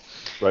happen?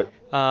 Right.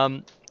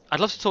 I'd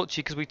love to talk to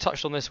you because we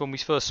touched on this when we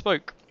first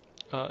spoke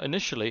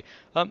initially.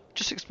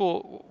 Just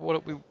explore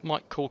what we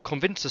might call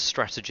convincer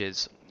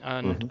strategies,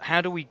 and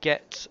how do we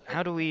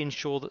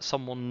ensure that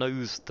someone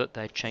knows that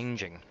they're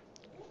changing?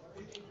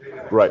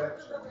 Right.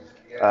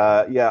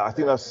 I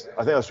think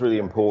that's really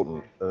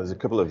important. There's a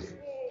couple of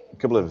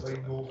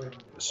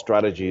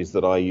strategies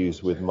that I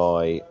use with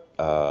my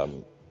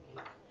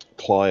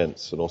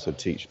clients and also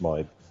teach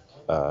my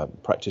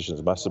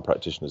master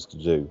practitioners to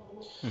do,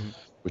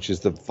 which is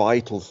the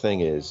vital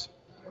thing is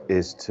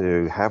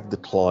to have the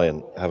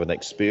client have an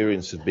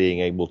experience of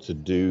being able to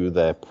do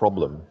their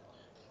problem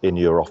in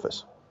your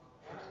office.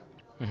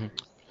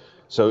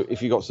 So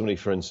if you've got somebody,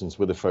 for instance,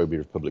 with a phobia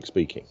of public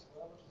speaking,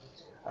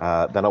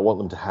 then I want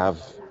them to have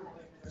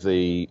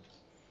the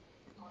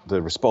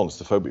phobia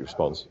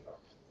response,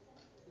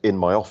 in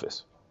my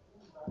office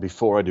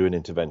before I do an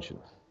intervention.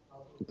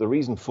 The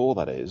reason for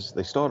that is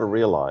they start to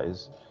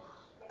realize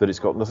that it's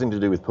got nothing to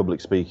do with public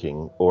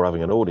speaking or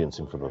having an audience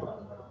in front of them.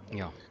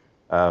 Yeah.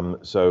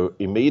 So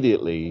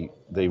immediately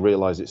they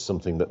realize it's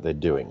something that they're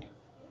doing.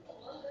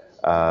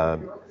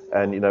 And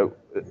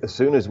as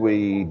soon as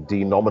we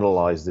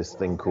denominalize this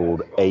thing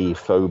called a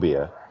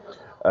phobia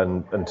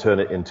and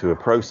turn it into a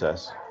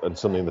process and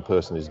something the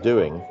person is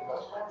doing,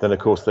 then of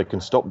course they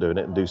can stop doing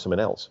it and do something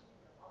else.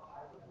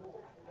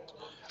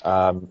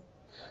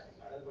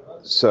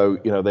 So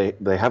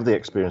they have the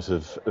experience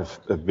of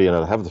being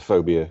able to have the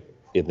phobia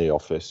in the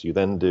office. You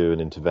then do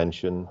an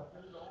intervention,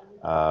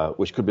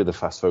 which could be the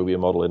fast phobia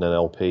model in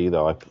NLP,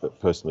 though I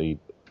personally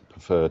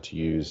prefer to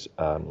use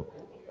a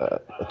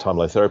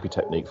timeline therapy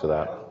technique for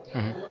that.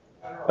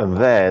 And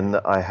then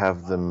I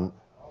have them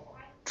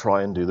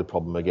try and do the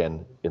problem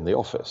again in the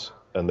office,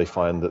 and they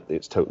find that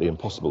it's totally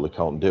impossible. They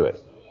can't do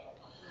it.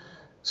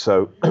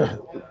 So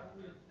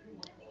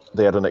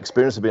they had an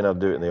experience of being able to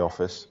do it in the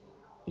office.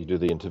 You do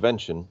the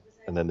intervention,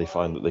 and then they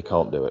find that they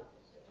can't do it,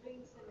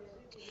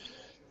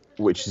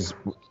 which is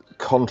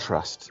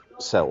contrast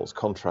sells.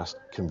 Contrast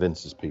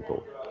convinces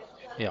people.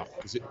 Yeah.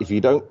 If you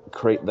don't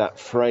create that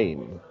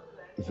frame,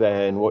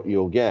 then what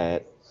you'll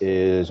get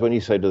is when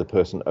you say to the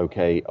person,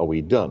 okay, are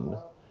we done?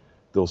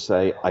 They'll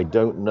say, I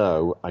don't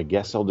know. I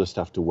guess I'll just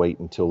have to wait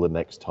until the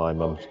next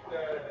time I'm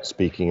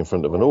speaking in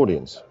front of an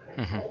audience,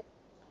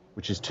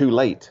 which is too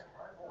late.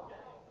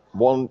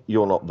 One,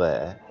 you're not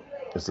there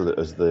as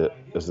the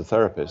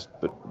therapist,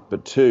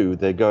 but two,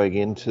 they're going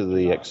into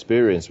the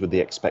experience with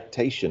the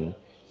expectation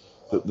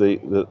that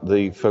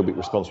the phobic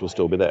response will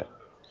still be there.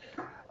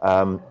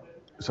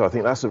 So I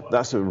think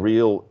that's a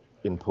real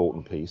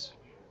important piece.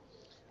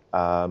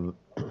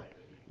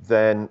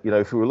 Then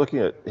if we were looking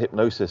at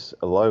hypnosis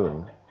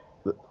alone,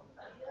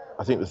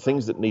 I think the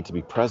things that need to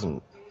be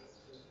present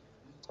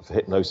for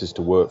hypnosis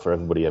to work for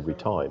everybody every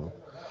time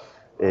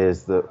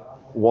is that,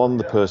 one,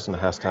 the person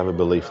has to have a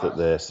belief that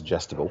they're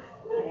suggestible.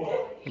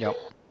 Yep.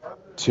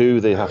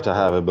 Two, they have to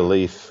have a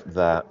belief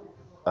that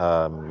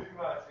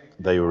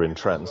they were in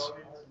trance.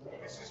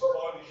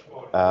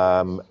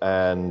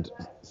 And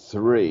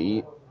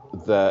three,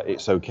 that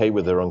it's okay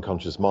with their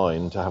unconscious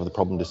mind to have the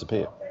problem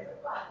disappear.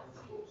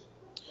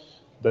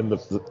 Then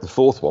the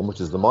fourth one,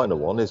 which is the minor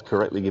one, is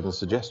correctly given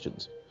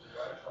suggestions.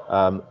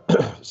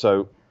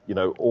 So,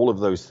 all of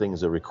those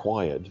things are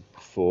required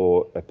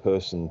for a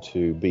person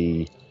to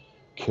be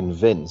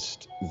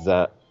convinced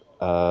that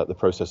the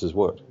process has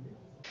worked.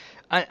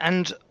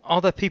 And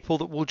are there people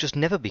that will just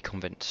never be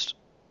convinced?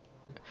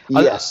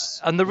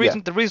 Yes. And the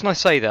reason I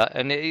say that,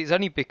 and it is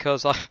only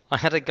because I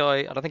had a guy,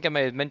 and I think I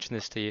may have mentioned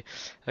this to you,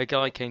 a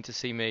guy came to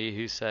see me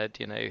who said,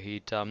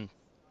 he'd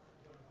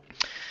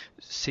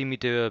seen me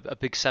do a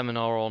big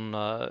seminar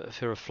on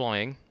fear of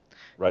flying.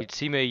 Right. He'd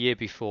seen me a year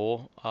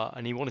before,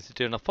 and he wanted to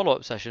do a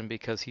follow-up session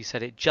because he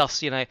said it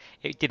just, it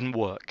didn't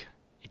work.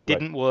 It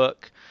didn't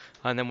work.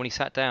 And then when he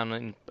sat down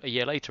and a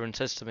year later and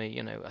says to me,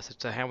 I said,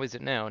 so how is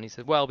it now? And he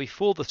said, well,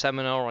 before the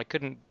seminar, I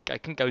couldn't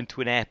go into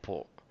an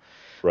airport.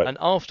 Right. And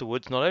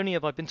afterwards, not only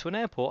have I been to an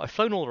airport, I've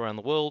flown all around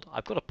the world.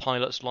 I've got a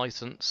pilot's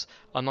license,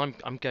 and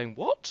I'm going,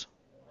 what?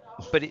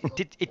 but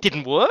it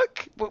didn't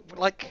work.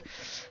 Like,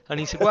 and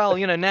he said, well,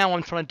 now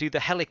I'm trying to do the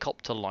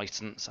helicopter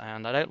license,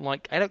 and I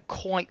don't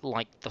quite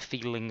like the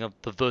feeling of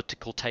the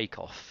vertical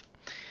takeoff.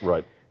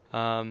 Right.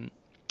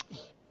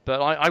 But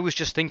I was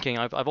just thinking,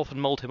 I've often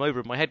mulled him over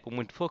in my head when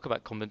we talk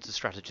about convincing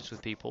strategies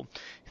with people,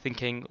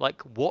 thinking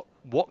like, what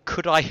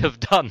could I have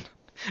done,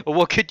 or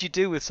what could you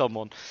do with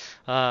someone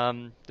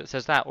that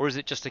says that, or is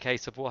it just a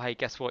case of, well, hey,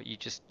 guess what, you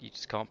just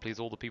can't please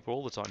all the people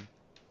all the time?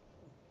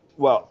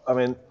 Well, I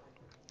mean,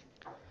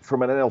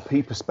 from an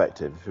NLP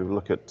perspective, if you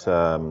look at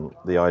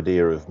the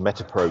idea of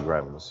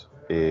metaprograms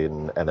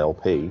in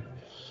NLP,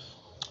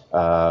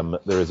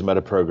 there is a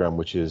metaprogram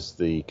which is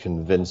the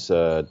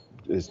convincer.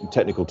 The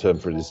technical term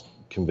for it is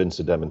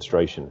convincer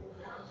demonstration.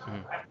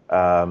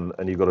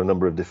 And you've got a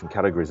number of different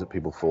categories that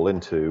people fall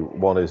into.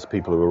 One is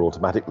people who are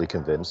automatically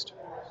convinced,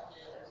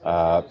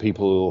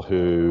 people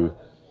who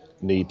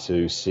need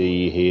to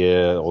see,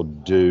 hear, or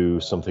do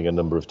something a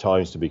number of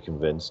times to be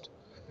convinced,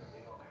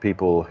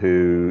 people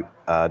who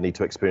need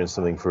to experience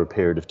something for a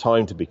period of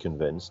time to be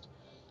convinced,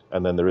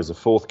 and then there is a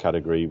fourth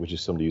category, which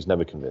is somebody who's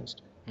never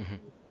convinced.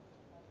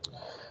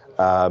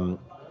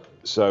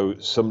 So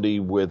somebody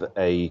with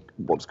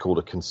what's called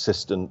a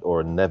consistent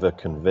or a never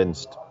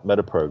convinced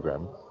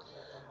metaprogram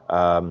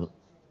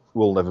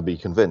will never be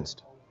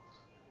convinced,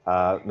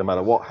 no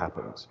matter what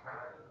happens.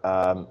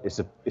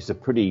 It's a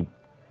pretty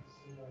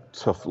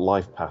tough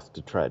life path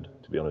to tread,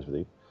 to be honest with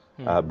you,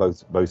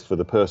 both for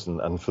the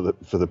person and for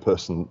the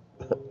person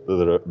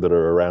that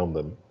are around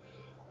them.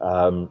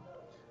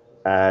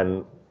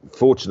 And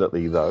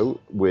fortunately, though,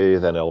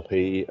 with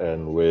NLP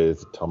and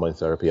with timeline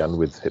therapy and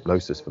with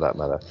hypnosis, for that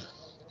matter,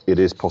 it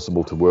is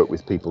possible to work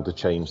with people to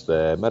change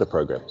their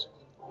metaprograms.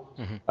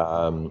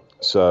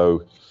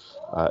 So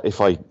if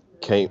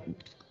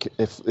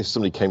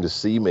somebody came to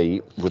see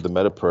me with a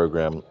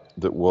metaprogram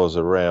that was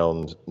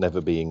around never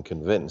being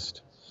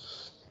convinced,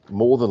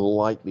 more than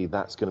likely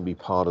that's going to be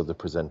part of the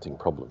presenting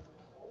problem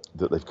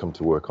that they've come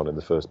to work on in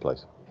the first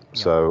place.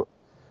 Yeah. So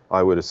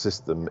I would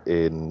assist them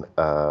in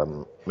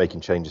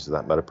making changes to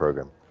that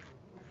metaprogram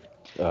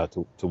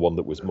to one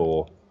that was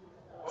more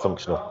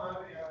functional.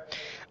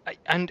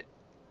 And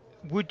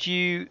would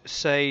you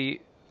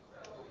say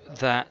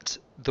that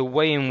the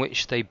way in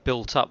which they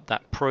built up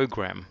that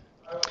program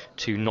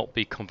to not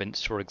be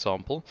convinced, for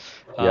example,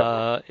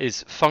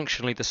 is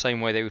functionally the same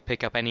way they would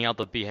pick up any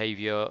other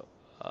behavior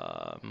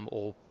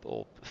or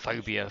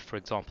phobia, for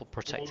example,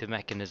 protective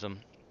mechanism?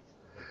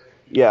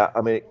 Yeah,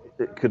 I mean,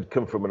 it could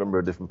come from a number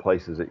of different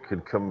places. It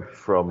could come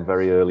from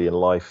very early in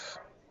life,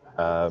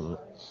 in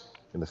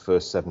the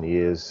first 7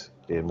 years,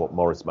 in what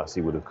Morris Massey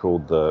would have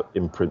called the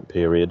imprint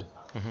period.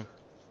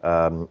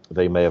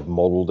 They may have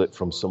modeled it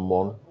from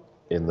someone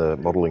in the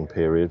modeling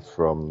period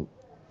from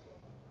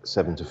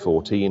 7 to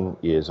 14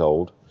 years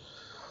old,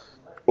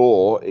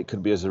 or it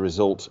could be as a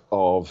result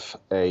of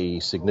a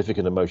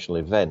significant emotional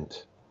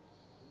event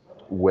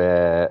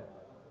where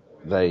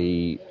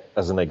they,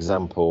 as an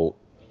example,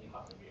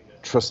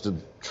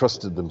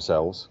 trusted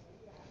themselves,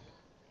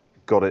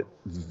 got it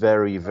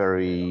very,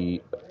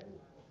 very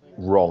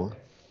wrong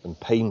and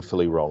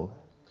painfully wrong,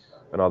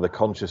 and either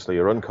consciously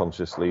or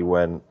unconsciously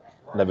went,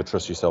 never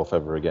trust yourself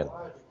ever again.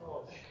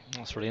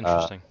 That's really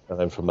interesting. And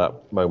then from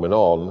that moment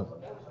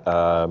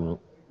on,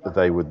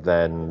 they would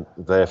then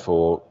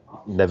therefore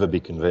never be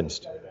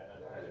convinced,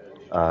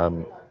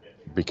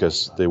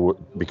 because of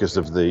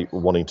the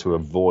wanting to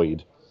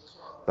avoid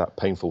that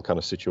painful kind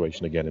of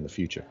situation again in the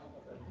future.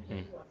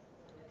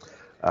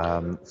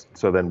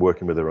 So then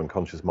working with their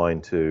unconscious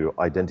mind to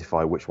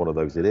identify which one of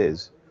those it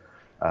is,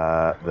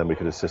 then we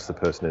could assist the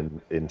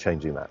person in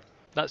changing that.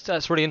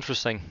 That's really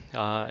interesting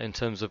in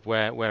terms of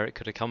where it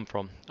could have come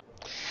from.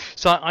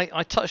 So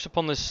I touched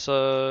upon this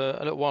a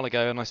little while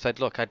ago, and I said,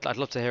 look, I'd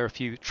love to hear a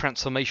few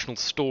transformational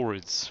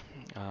stories.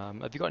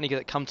 Have you got any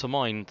that come to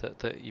mind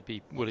that you'd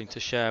be willing to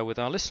share with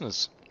our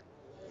listeners?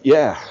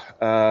 Yeah,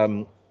 I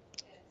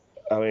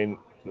mean,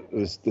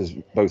 there's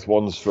both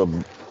ones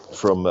from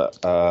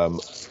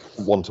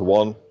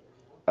one-to-one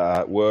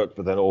work,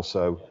 but then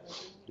also,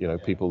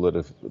 people that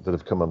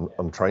have come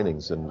on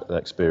trainings and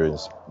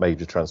experienced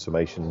major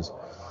transformations.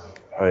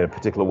 I mean, a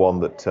particular one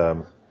that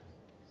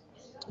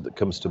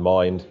comes to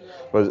mind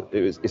was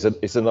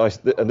it's a nice,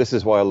 and this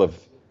is why I love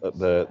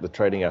the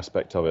training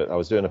aspect of it. I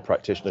was doing a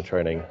practitioner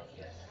training,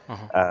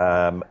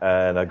 and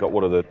I got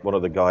one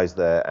of the guys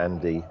there,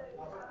 Andy,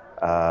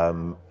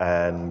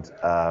 and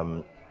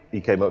he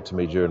came up to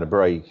me during a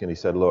break and he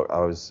said, look,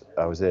 I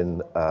was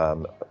in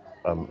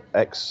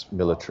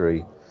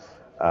ex-military,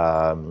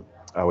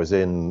 I was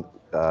in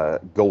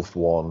Gulf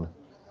War.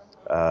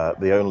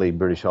 The only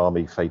British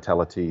Army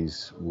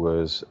fatalities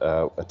was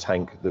a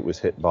tank that was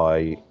hit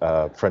by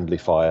friendly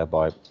fire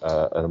by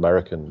an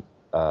American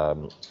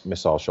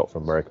missile shot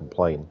from an American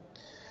plane.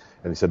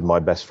 And he said, my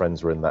best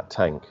friends were in that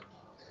tank.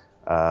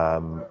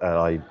 And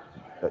I,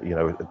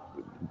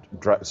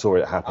 saw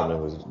it happen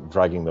and was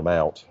dragging them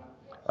out.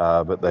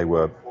 But they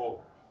were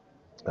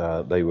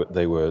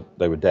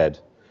dead.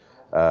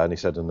 And he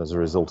said, and as a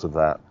result of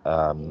that,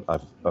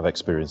 I've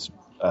experienced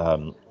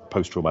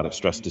post-traumatic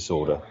stress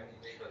disorder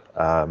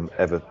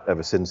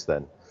ever since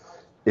then.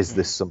 Is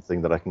this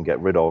something that I can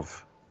get rid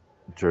of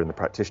during the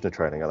practitioner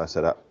training? And I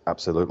said,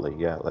 absolutely,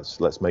 yeah.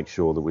 Let's make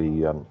sure that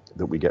we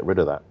get rid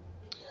of that.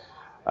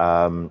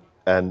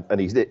 And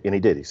he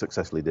did. He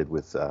successfully did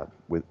with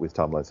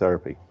timeline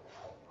therapy.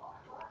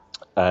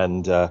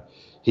 And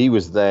he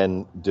was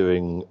then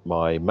doing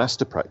my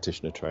master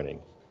practitioner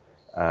training.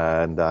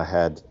 And I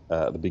had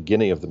at the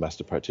beginning of the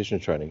master practitioner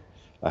training,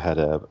 I had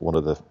one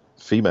of the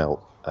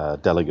female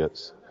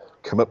delegates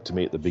come up to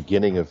me at the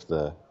beginning of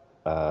the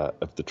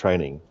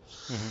training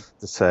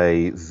to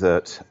say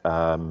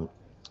that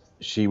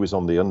she was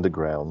on the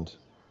underground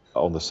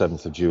on the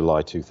 7th of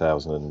July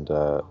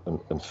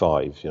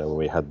 2005. When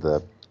we had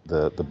the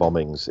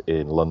bombings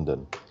in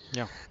London.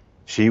 Yeah.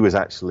 She was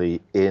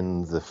actually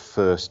in the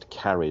first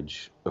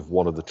carriage of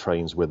one of the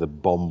trains where the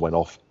bomb went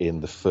off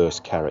in the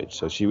first carriage.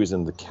 So she was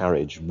in the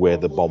carriage where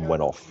the bomb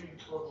went off.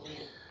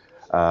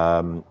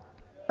 And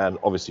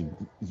obviously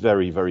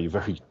very, very,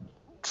 very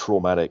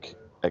traumatic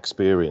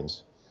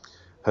experience.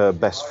 Her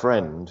best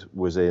friend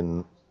was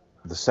in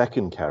the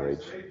second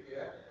carriage.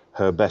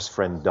 Her best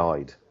friend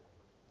died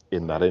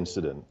in that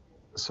incident.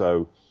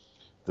 So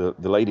the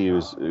lady who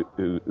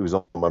was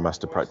on my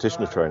master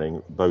practitioner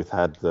training both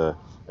had the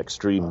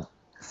extreme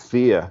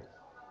fear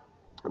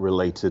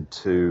related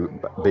to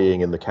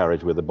being in the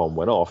carriage where the bomb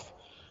went off,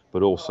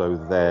 but also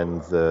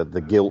then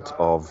the guilt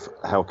of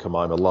how come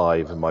I'm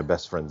alive and my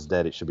best friend's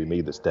dead? It should be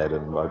me that's dead,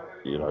 and my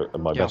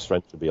best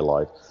friend should be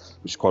alive,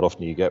 which quite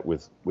often you get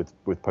with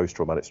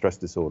post-traumatic stress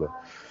disorder.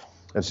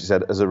 And she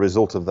said, as a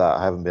result of that,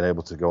 I haven't been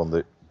able to go on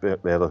the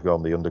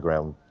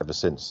underground ever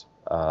since.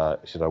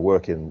 She said, I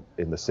work in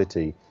the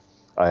city.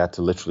 I had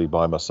to literally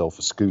buy myself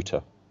a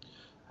scooter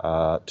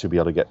to be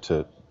able to get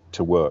to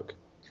work.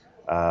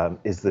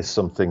 Is this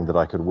something that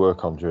I could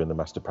work on during the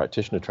master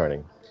practitioner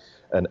training?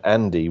 And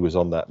Andy was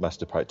on that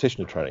master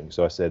practitioner training.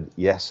 So I said,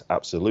 yes,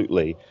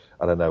 absolutely.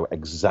 And I know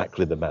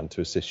exactly the man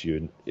to assist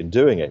you in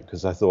doing it.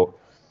 Because I thought,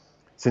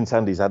 since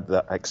Andy's had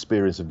that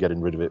experience of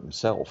getting rid of it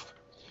himself,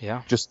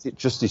 yeah, just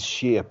his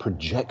sheer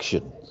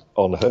projection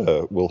on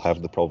her will have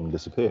the problem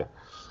disappear.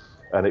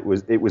 And it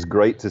was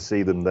great to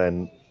see them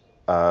then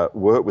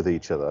work with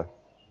each other.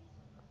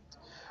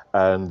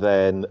 And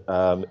then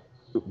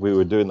we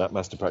were doing that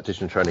master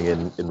practitioner training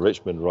in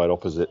Richmond, right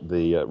opposite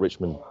the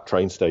Richmond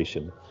train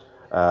station.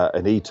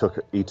 And he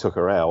took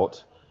her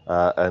out,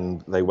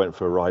 and they went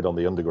for a ride on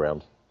the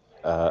underground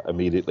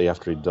immediately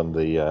after he'd done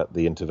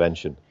the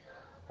intervention.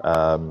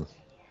 A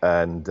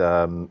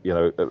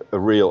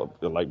real,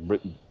 like,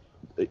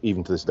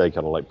 even to this day,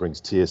 kind of like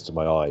brings tears to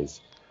my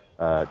eyes,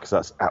 because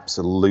that's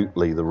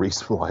absolutely the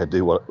reason why I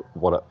do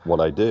what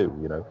I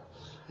do.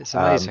 It's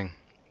amazing.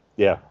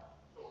 Yeah.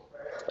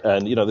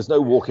 And there's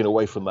no walking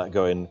away from that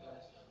going,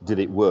 did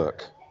it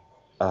work?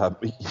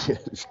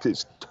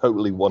 It's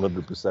totally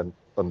 100%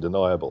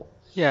 undeniable.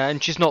 Yeah,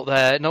 and she's not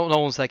there. No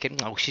one's there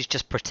getting, she's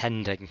just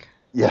pretending.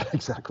 Yeah,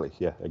 exactly.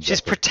 Yeah, exactly.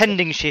 She's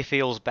pretending she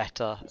feels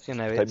better.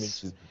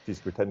 She's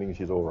pretending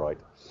she's all right.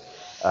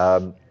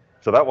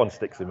 So that one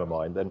sticks in my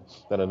mind. Then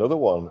another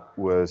one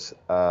was,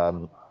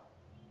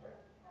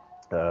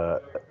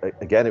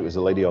 again, it was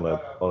a lady on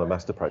a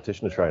master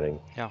practitioner training,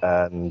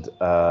 and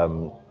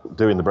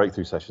doing the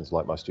breakthrough sessions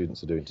like my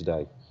students are doing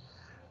today.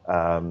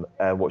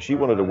 And what she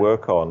wanted to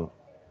work on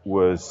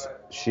was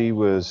she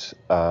was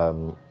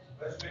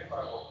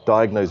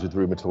diagnosed with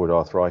rheumatoid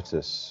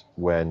arthritis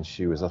when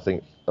she was, I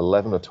think,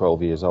 11 or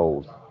 12 years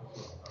old.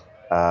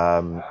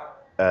 And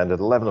at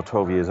 11 or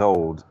 12 years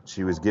old,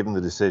 she was given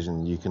the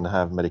decision, you can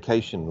have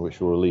medication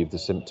which will relieve the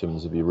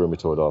symptoms of your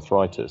rheumatoid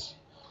arthritis,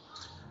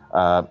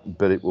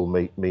 but it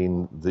will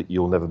mean that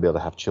you'll never be able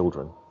to have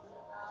children.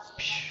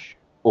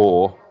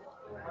 Or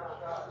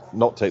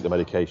not take the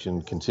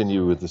medication,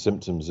 continue with the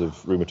symptoms of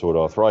rheumatoid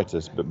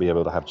arthritis, but be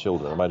able to have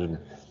children. Imagine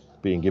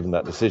being given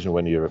that decision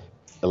when you're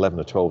 11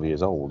 or 12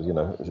 years old.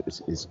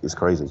 It's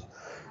crazy.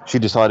 She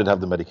decided to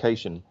have the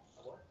medication.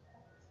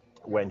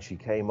 When she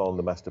came on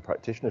the master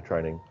practitioner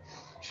training,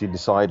 she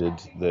decided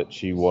that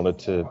she wanted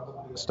to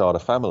start a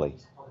family.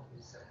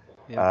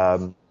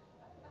 Yeah.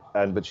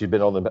 But she'd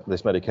been on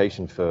this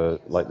medication for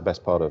like the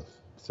best part of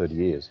 30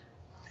 years.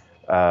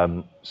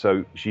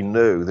 So she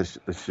knew that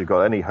if she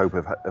got any hope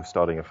of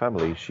starting a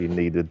family, she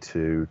needed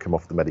to come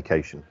off the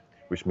medication,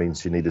 which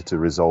means she needed to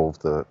resolve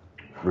the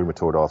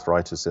rheumatoid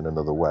arthritis in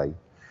another way.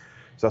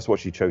 So that's what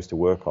she chose to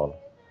work on.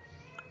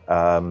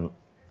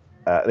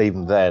 And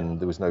even then,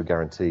 there was no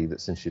guarantee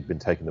that since she'd been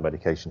taking the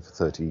medication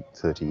for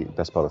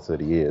best part of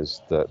 30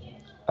 years, that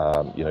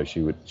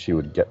she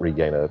would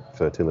regain her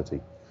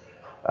fertility.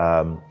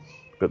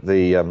 But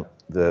the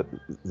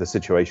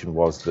situation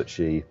was that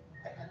she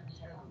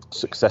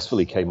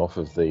successfully came off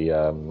of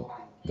the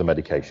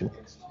medication,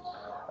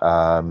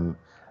 and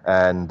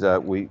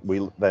we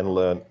then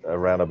learned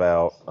around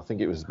about, I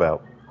think it was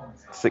about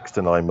 6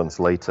 to 9 months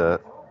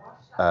later,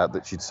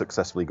 that she'd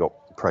successfully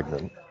got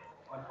pregnant.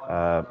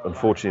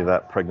 Unfortunately,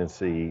 that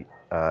pregnancy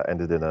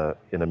ended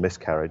in a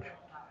miscarriage,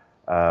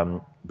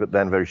 But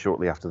then very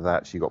shortly after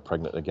that, she got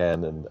pregnant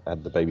again and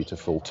had the baby to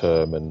full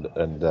term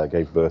and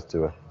gave birth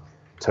to a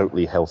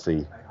totally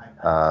healthy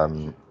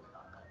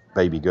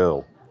baby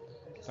girl.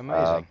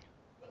 Amazing.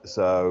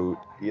 So,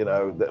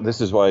 this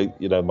is why,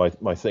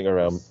 my thing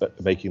around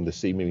making the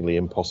seemingly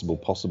impossible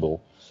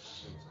possible.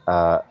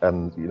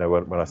 And,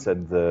 when I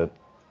said the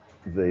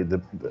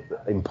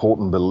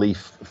important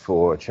belief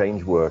for a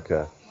change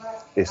worker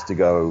is to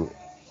go,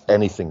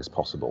 anything's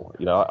possible.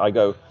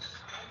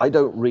 I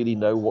don't really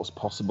know what's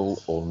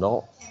possible or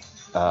not,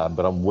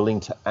 but I'm willing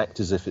to act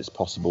as if it's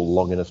possible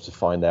long enough to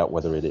find out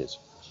whether it is.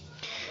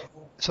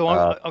 So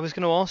I was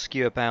going to ask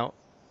you about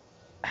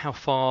how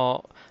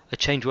far a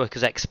change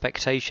worker's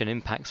expectation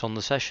impacts on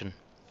the session.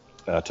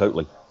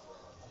 Totally.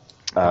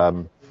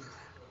 A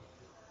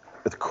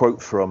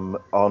quote from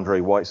Andre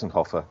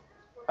Weisenhofer,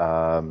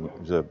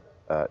 who's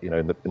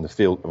in the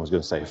field, I was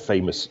going to say a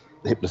famous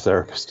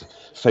hypnotherapist,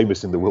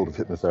 famous in the world of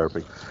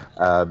hypnotherapy.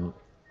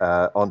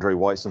 Andre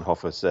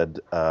Weisenhofer said,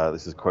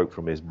 this is a quote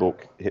from his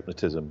book,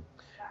 Hypnotism,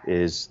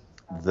 is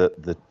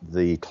that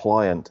the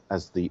client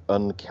has the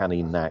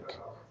uncanny knack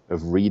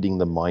of reading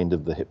the mind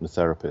of the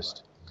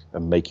hypnotherapist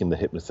and making the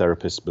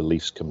hypnotherapist's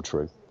beliefs come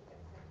true.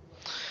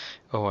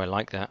 Oh, I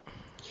like that.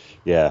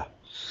 Yeah.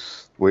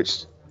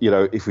 Which,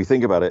 if we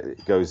think about it,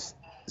 it goes,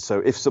 so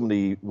if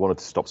somebody wanted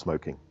to stop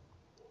smoking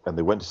and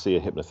they went to see a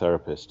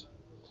hypnotherapist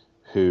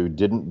who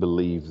didn't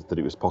believe that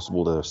it was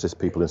possible to assist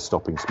people in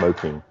stopping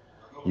smoking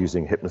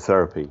using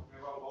hypnotherapy,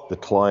 the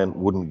client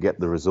wouldn't get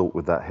the result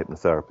with that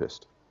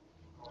hypnotherapist.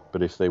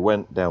 But if they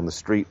went down the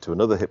street to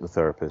another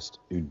hypnotherapist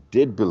who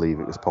did believe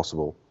it was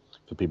possible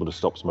for people to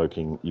stop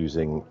smoking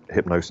using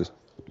hypnosis,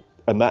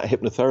 and that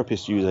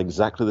hypnotherapist used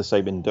exactly the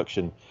same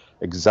induction,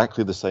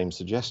 exactly the same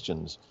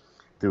suggestions,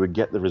 they would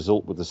get the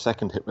result with the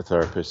second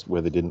hypnotherapist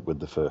where they didn't with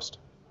the first.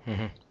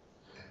 Mm-hmm.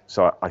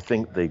 So I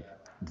think the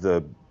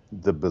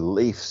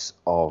beliefs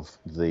of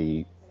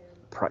the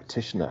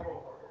practitioner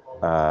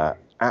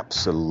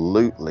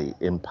absolutely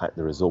impact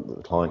the result that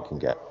the client can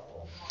get.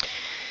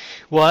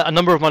 Well, a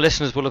number of my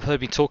listeners will have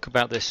heard me talk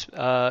about this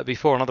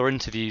before on other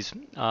interviews,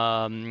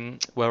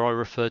 where I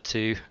refer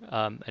to,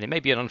 and it may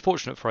be an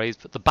unfortunate phrase,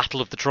 but the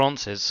battle of the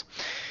trances,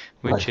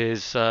 which Right.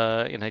 is,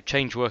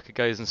 change worker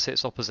goes and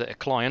sits opposite a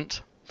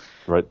client.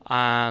 Right.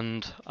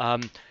 And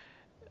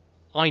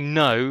I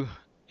know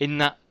in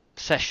that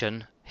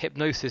session,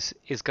 hypnosis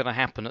is going to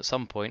happen at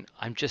some point.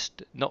 I'm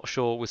just not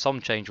sure with some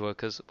change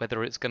workers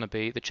whether it's going to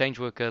be the change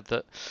worker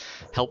that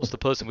helps the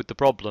person with the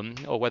problem,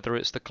 or whether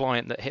it's the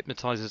client that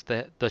hypnotizes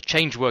the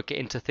change worker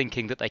into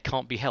thinking that they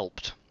can't be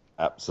helped.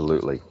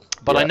 Absolutely.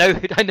 But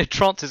Yeah. I know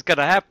trance is going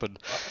to happen.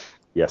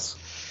 Yes.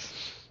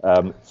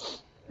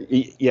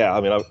 Yeah. I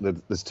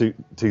mean, there's two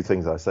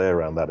things I say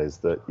around that is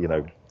that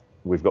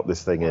we've got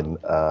this thing in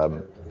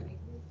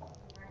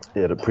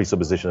a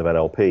presupposition of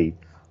NLP,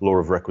 law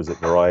of requisite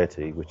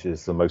variety, which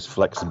is the most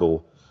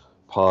flexible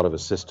part of a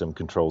system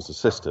controls the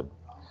system,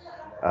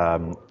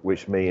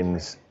 which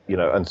means,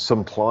 and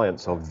some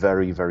clients are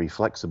very, very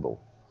flexible.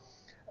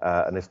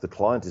 And if the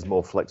client is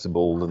more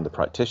flexible than the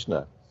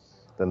practitioner,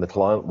 then the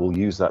client will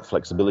use that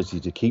flexibility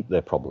to keep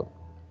their problem.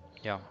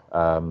 Yeah.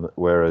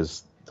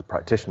 Whereas the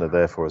practitioner,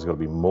 therefore, has got to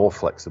be more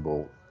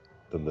flexible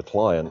than the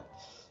client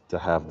to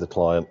have the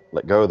client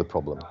let go of the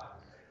problem.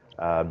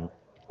 But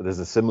there's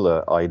a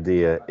similar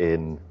idea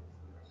in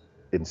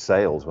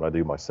sales when I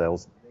do my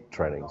sales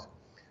trainings,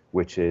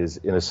 which is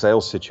in a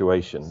sales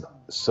situation,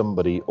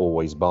 somebody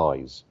always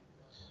buys.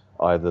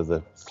 Either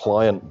the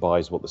client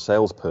buys what the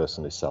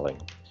salesperson is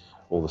selling,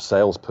 or the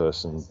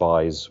salesperson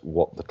buys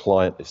what the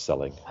client is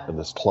selling, and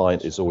this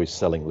client is always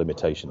selling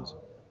limitations.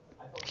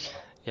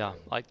 Yeah,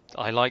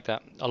 I like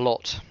that a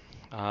lot.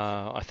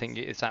 I think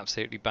it's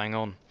absolutely bang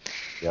on.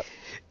 Yeah.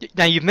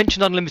 Now, you've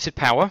mentioned Unlimited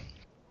Power.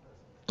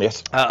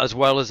 Yes. As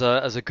well as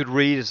a good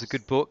read, as a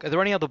good book. Are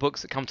there any other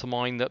books that come to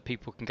mind that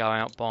people can go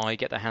out, buy,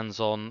 get their hands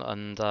on,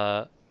 and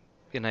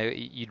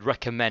you'd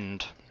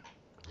recommend?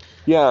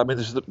 Yeah, I mean,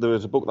 there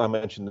was a book that I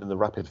mentioned in the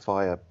rapid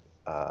fire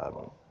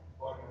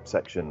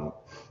section,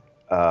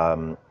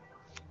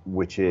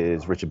 which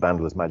is Richard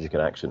Bandler's Magic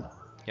in Action.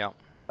 Yeah.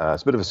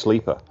 It's a bit of a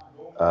sleeper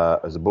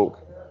as a book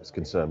is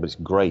concerned, but it's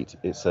great.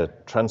 It's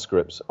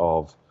transcripts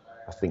of,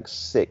 I think,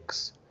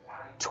 6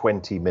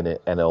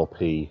 20-minute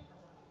NLP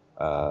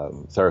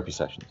therapy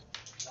sessions,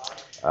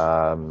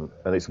 and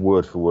it's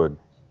word-for-word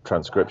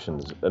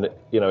transcriptions. And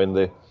in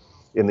the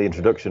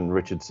introduction,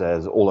 Richard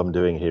says, "All I'm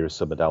doing here is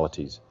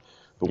submodalities,"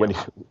 but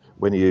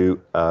when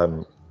you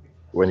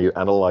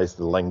analyze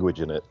the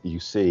language in it, you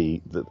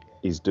see that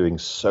he's doing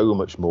so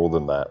much more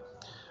than that.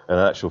 And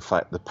in actual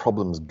fact, the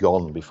problem's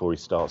gone before he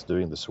starts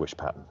doing the swish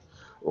pattern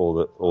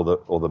or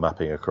the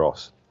mapping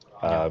across.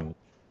 And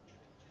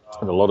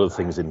a lot of the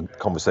things in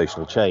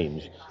conversational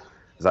change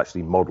is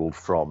actually modeled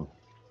from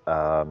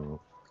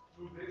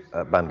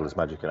Bandler's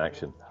Magic in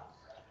Action.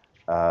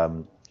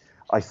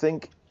 I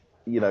think,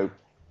 I've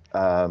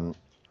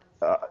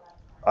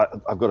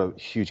got a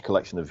huge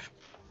collection of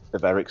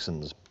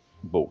Erickson's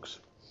books,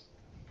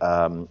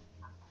 and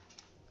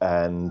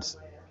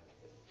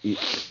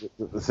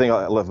the thing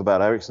I love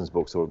about Ericsson's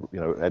books, or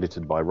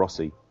edited by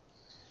Rossi,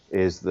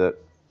 is that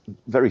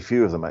very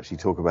few of them actually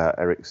talk about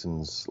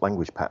Ericsson's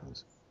language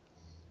patterns.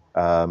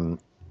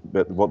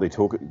 But what they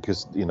talk,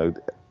 because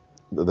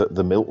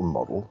the Milton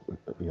model,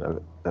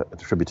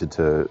 attributed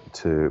to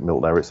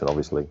Milton Erickson,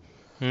 obviously,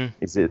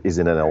 is in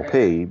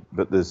NLP,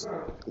 but there's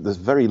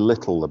very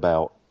little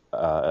about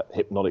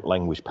hypnotic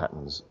language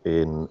patterns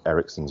in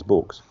Ericsson's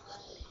books.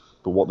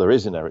 But what there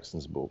is in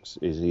Ericsson's books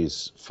is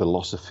his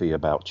philosophy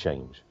about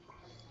change,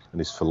 and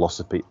his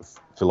philosophy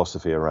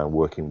around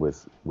working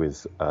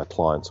with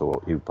clients,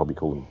 or he would probably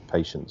call them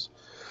patients,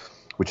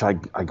 which I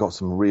got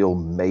some real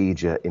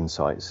major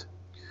insights.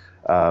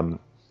 But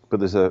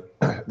there's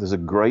a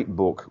great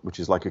book which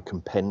is like a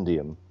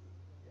compendium,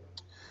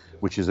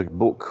 which is a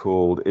book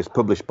called, it's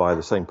published by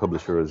the same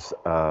publisher as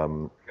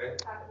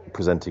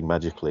Presenting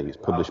Magically. It's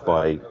published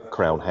by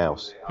Crown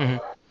House,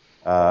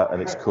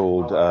 and it's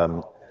called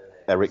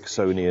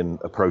Ericksonian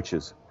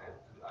Approaches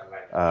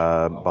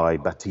by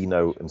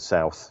Battino and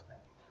South.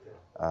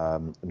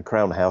 And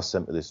Crown House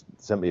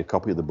sent me a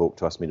copy of the book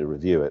to ask me to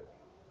review it,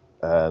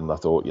 and I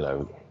thought,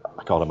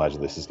 I can't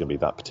imagine this is going to be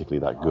particularly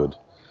that good.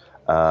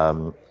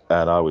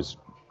 And I was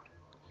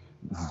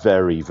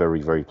very,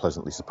 very, very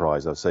pleasantly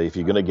surprised. I'd say if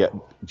you're going to get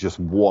just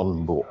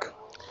one book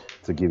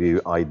to give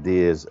you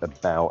ideas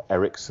about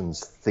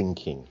Ericsson's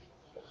thinking,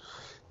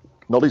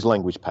 not his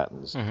language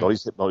patterns, not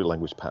his hypnotic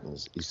language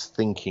patterns, his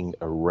thinking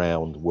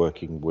around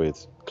working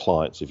with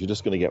clients. If you're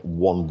just going to get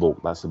one book,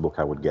 that's the book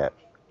I would get.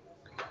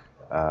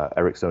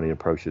 Ericksonian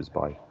Approaches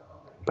by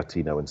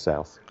Battino and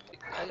South.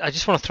 I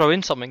just want to throw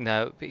in something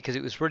now, because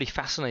it was really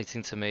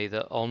fascinating to me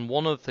that on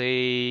one of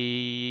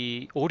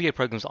the audio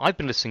programs I've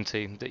been listening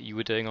to that you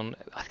were doing on,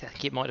 I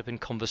think it might have been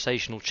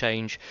Conversational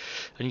Change,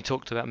 and you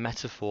talked about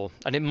metaphor,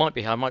 and I might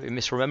be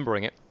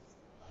misremembering it.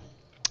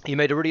 You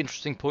made a really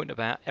interesting point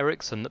about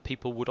Ericsson, that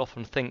people would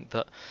often think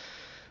that,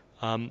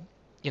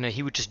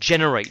 he would just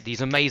generate these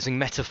amazing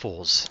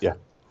metaphors. Yeah.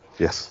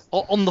 Yes.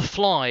 On the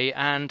fly,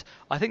 and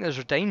I think there's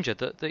a danger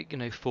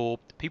that for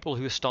people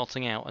who are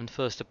starting out and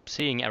first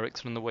seeing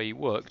Ericsson and the way he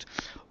worked,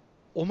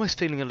 almost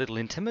feeling a little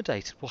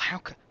intimidated. Well,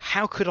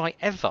 how could I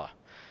ever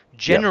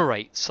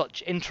generate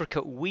such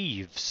intricate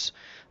weaves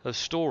of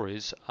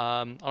stories?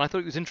 And I thought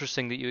it was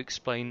interesting that you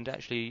explained,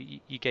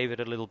 actually, you gave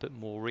it a little bit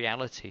more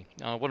reality.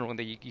 I wonder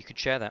whether you could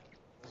share that.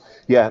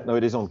 Yeah, no,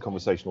 it is on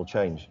Conversational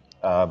Change,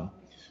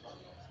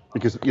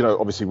 because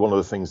obviously one of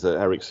the things that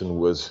Ericsson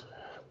was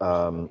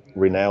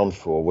renowned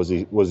for was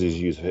his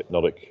use of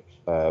hypnotic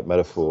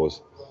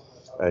metaphors.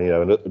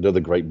 And another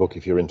great book,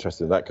 if you're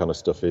interested in that kind of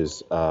stuff,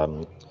 is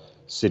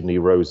Sidney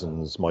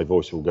Rosen's My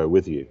Voice Will Go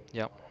With You.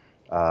 Yeah.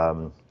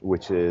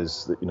 Which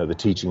is the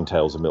teaching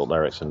tales of Milton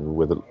Erickson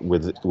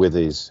with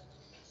his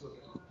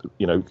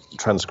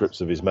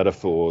transcripts of his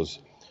metaphors,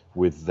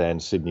 with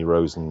then Sidney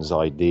Rosen's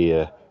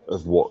idea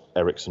of what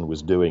Erickson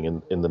was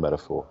doing in the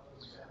metaphor.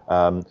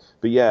 But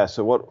yeah,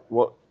 so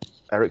what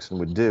Erickson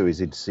would do is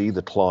he'd see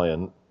the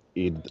client,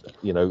 he'd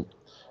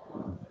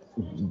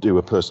do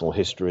a personal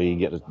history,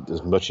 get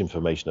as much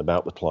information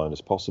about the client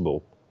as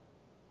possible.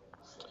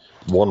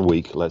 1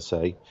 week, let's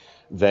say,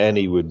 then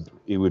he would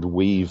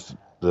weave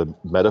the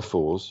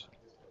metaphors,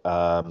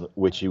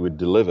 which he would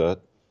deliver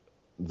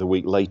the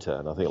week later.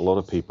 And I think a lot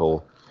of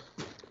people,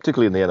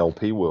 particularly in the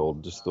NLP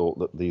world, just thought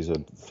that these are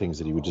things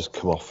that he would just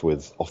come off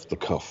with off the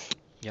cuff.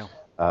 Yeah.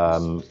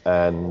 And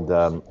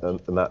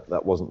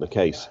that wasn't the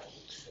case.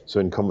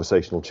 So in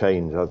Conversational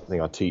Change, I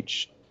think I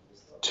teach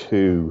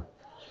two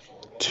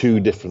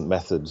different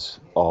methods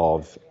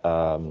of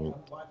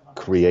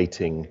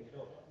creating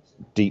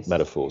deep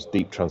metaphors,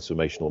 deep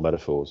transformational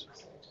metaphors.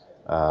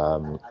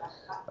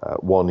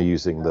 One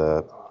using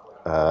the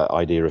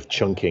idea of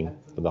chunking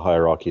and the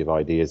hierarchy of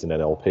ideas in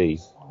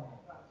NLP,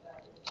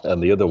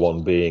 and the other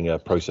one being a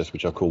process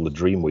which I call the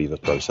Dreamweaver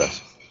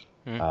process.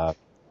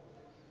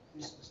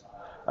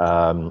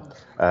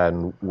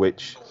 And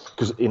which,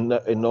 because in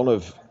none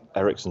of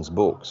Ericsson's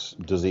books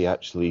does he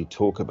actually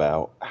talk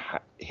about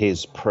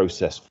his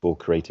process for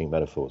creating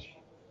metaphors.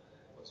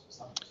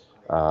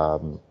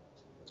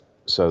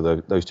 So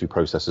those two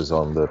processes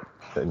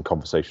in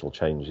Conversational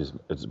Change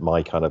is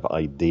my kind of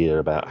idea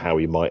about how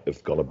he might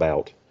have gone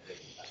about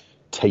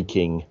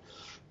taking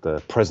the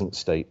present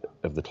state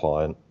of the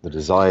client, the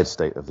desired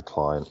state of the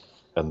client,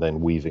 and then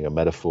weaving a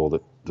metaphor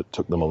that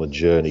took them on a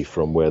journey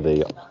from where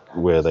they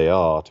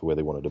are to where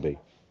they wanted to be.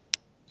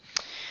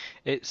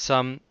 It's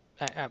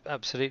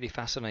absolutely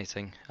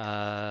fascinating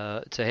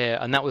to hear,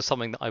 and that was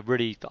something that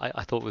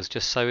I thought was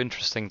just so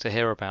interesting to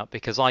hear about,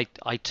 because I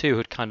too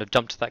had kind of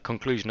jumped to that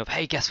conclusion of,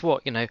 hey, guess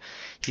what,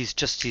 he's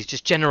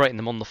just generating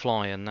them on the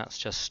fly, and that's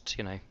just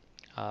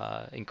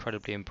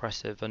incredibly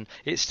impressive, and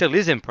it still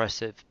is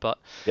impressive, but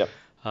yep.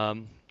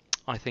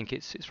 I think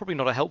it's probably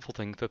not a helpful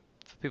thing for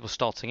people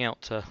starting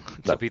out to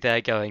No. be there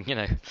going,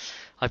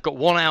 I've got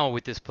 1 hour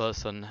with this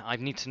person, I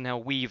need to now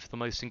weave the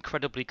most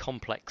incredibly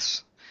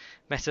complex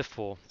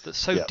metaphor that's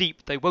so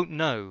deep they won't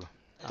know.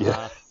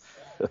 Yeah.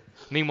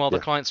 Meanwhile, the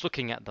client's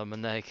looking at them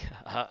and they're,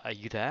 are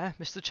you there,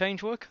 Mr.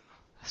 Changework?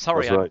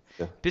 Sorry, That's right.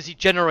 I'm busy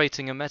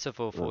generating a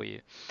metaphor for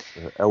you.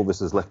 Elvis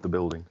has left the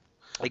building.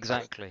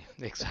 Exactly.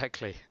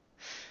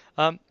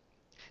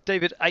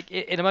 David,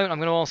 in a moment I'm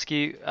going to ask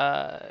you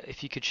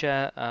if you could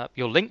share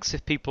your links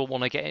if people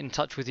want to get in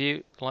touch with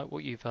you, like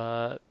what you've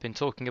been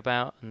talking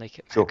about, and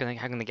how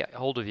can they get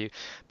hold of you.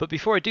 But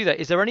before I do that,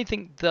 is there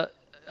anything that,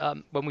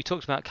 when we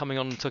talked about coming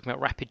on and talking about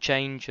rapid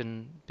change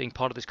and being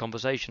part of this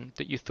conversation,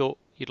 that you thought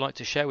you'd like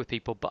to share with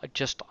people, but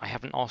I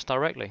haven't asked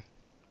directly?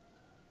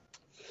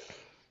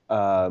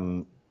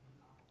 No,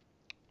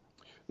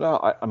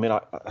 I mean,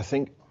 I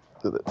think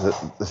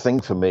the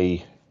thing for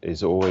me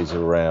is always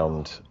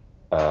around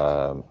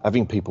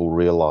having people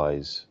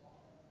realize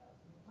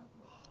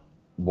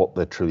what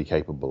they're truly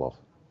capable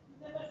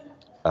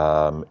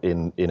of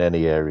in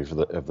any area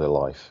of their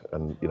life.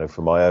 And,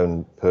 from my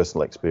own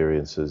personal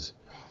experiences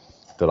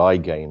that I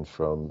gained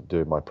from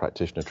doing my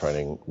practitioner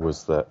training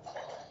was that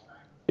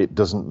it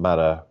doesn't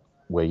matter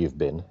where you've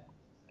been.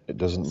 It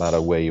doesn't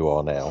matter where you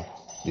are now.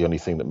 The only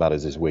thing that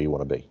matters is where you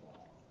want to be.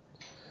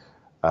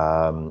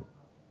 And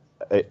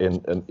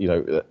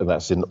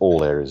that's in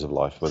all areas of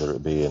life, whether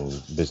it be in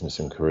business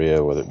and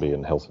career, whether it be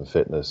in health and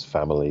fitness,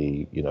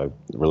 family,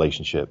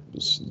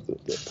 relationships,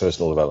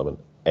 personal development,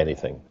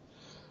 anything.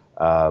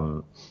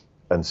 And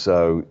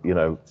so,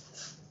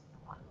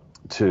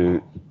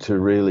 to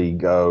really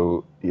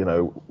go,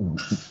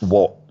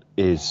 what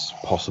is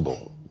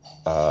possible?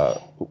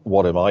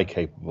 What am I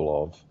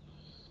capable of?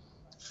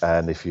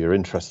 And if you're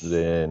interested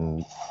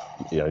in,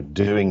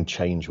 doing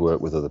change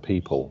work with other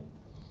people,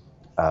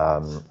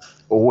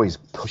 always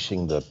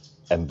pushing the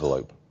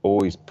envelope,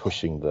 always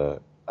pushing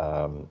the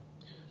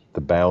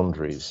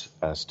boundaries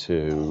as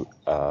to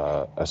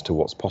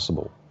what's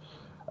possible.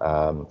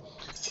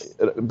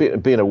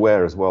 Being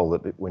aware as well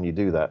that when you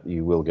do that,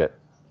 you will get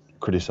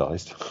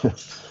criticised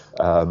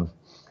for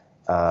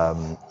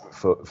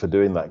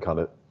doing that kind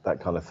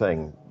of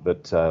thing.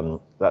 But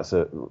that's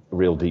a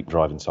real deep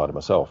drive inside of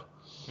myself.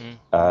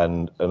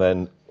 And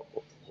then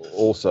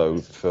also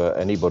for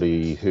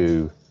anybody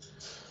who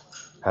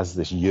has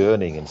this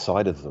yearning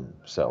inside of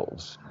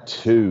themselves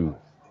to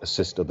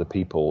assist other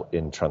people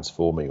in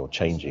transforming or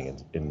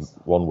changing in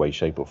one way,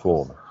 shape, or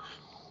form,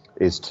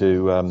 is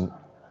to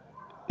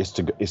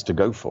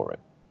go for it.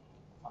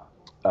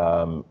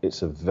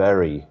 It's a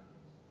very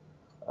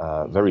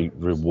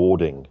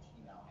rewarding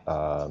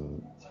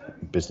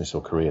business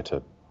or career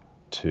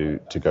to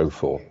go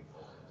for.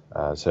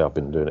 So I've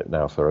been doing it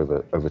now for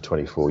over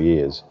 24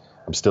 years.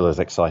 I'm still as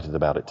excited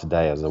about it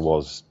today as I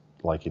was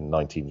like in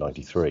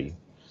 1993.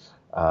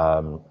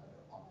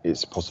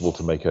 It's possible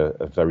to make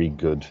a very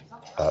good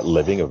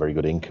living, a very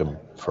good income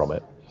from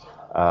it,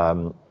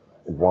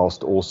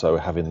 whilst also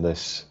having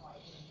this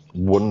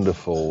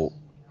wonderful,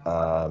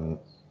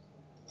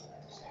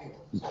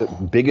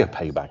 bigger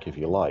payback, if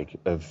you like,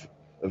 of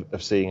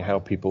seeing how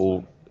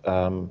people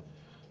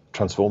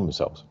transform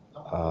themselves.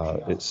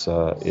 It's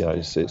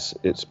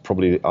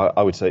probably,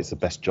 I would say it's the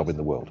best job in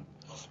the world,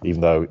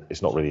 even though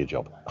it's not really a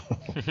job.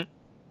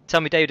 Tell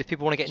me, David, if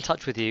people want to get in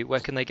touch with you, where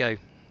can they go?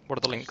 What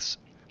are the links?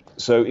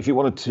 So if you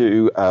wanted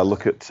to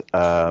look at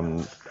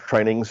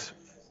trainings,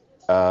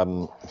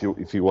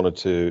 if you wanted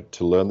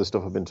to learn the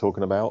stuff I've been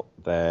talking about,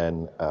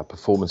 then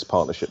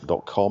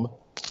performancepartnership.com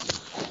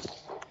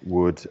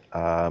would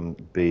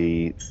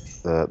be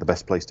the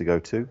best place to go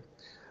to.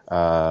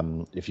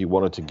 If you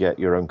wanted to get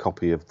your own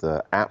copy of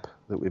the app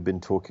that we've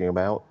been talking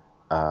about,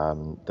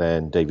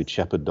 then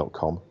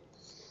davidshepard.com,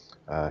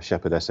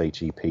 Shepard,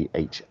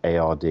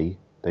 SHEPHARD,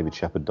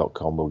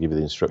 davidshepard.com will give you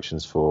the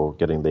instructions for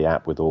getting the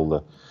app with all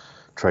the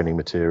training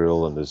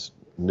material, and there's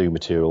new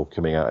material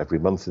coming out every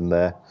month in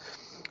there.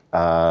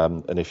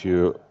 And if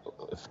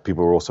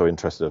people are also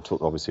interested, I've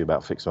talked obviously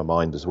about Fix My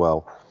Mind as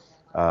well,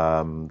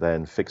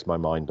 then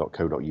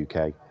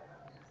fixmymind.co.uk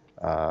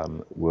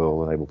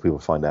will enable people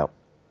to find out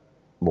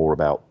more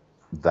about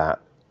that,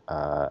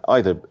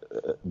 either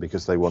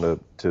because they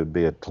want to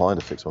be a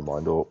client of Fix My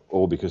Mind,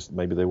 or because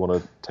maybe they want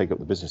to take up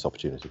the business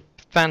opportunity.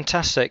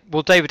 Fantastic.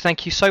 Well, David,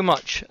 thank you so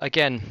much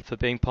again for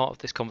being part of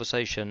this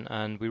conversation,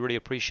 and we really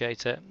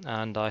appreciate it.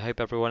 And I hope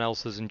everyone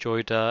else has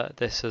enjoyed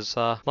this as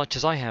much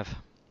as I have.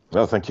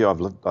 No, thank you.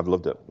 I've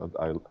loved it.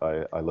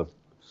 I love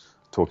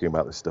talking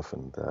about this stuff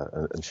and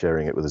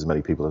sharing it with as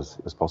many people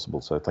as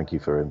possible. So thank you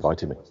for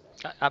inviting me.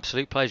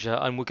 Absolute pleasure.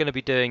 And we're going to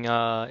be doing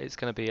it's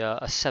going to be a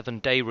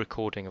 7-day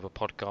recording of a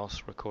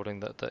podcast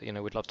recording that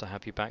we'd love to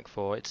have you back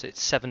for. It's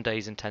 7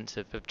 days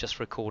intensive of just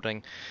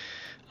recording,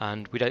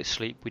 and we don't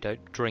sleep, we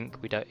don't drink,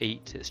 we don't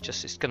eat. It's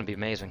going to be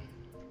amazing.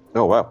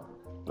 Oh wow.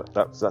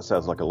 That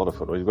sounds like a lot of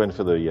fun. Are you going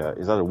for the?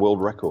 Is that a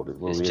world record?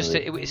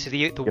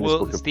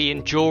 It's the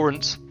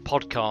endurance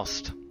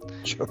podcast.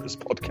 Endurance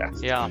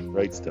podcast. Yeah.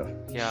 Great stuff.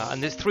 Yeah,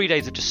 and there's 3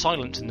 days of just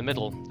silence in the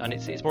middle, and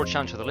it's more a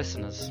challenge for the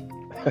listeners.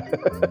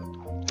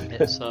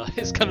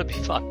 It's going to be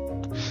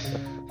fun.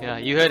 Yeah,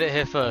 you heard it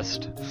here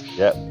first.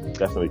 Yeah,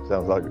 definitely.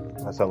 Sounds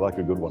like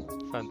a good one.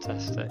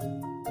 Fantastic.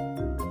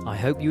 I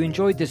hope you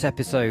enjoyed this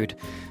episode,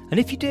 and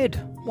if you did,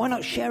 why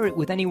not share it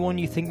with anyone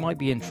you think might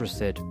be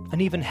interested,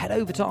 and even head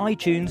over to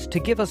iTunes to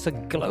give us a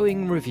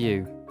glowing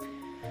review.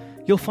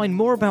 You'll find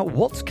more about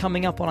what's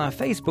coming up on our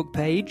Facebook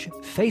page,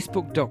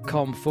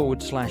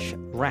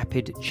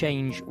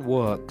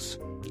 facebook.com/rapidchangeworks.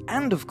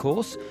 And of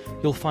course,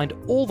 you'll find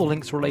all the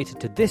links related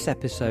to this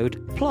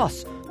episode,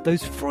 plus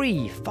those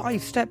free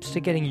 5 steps to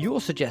getting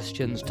your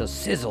suggestions to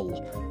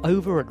sizzle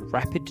over at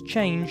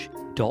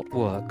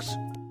rapidchange.works.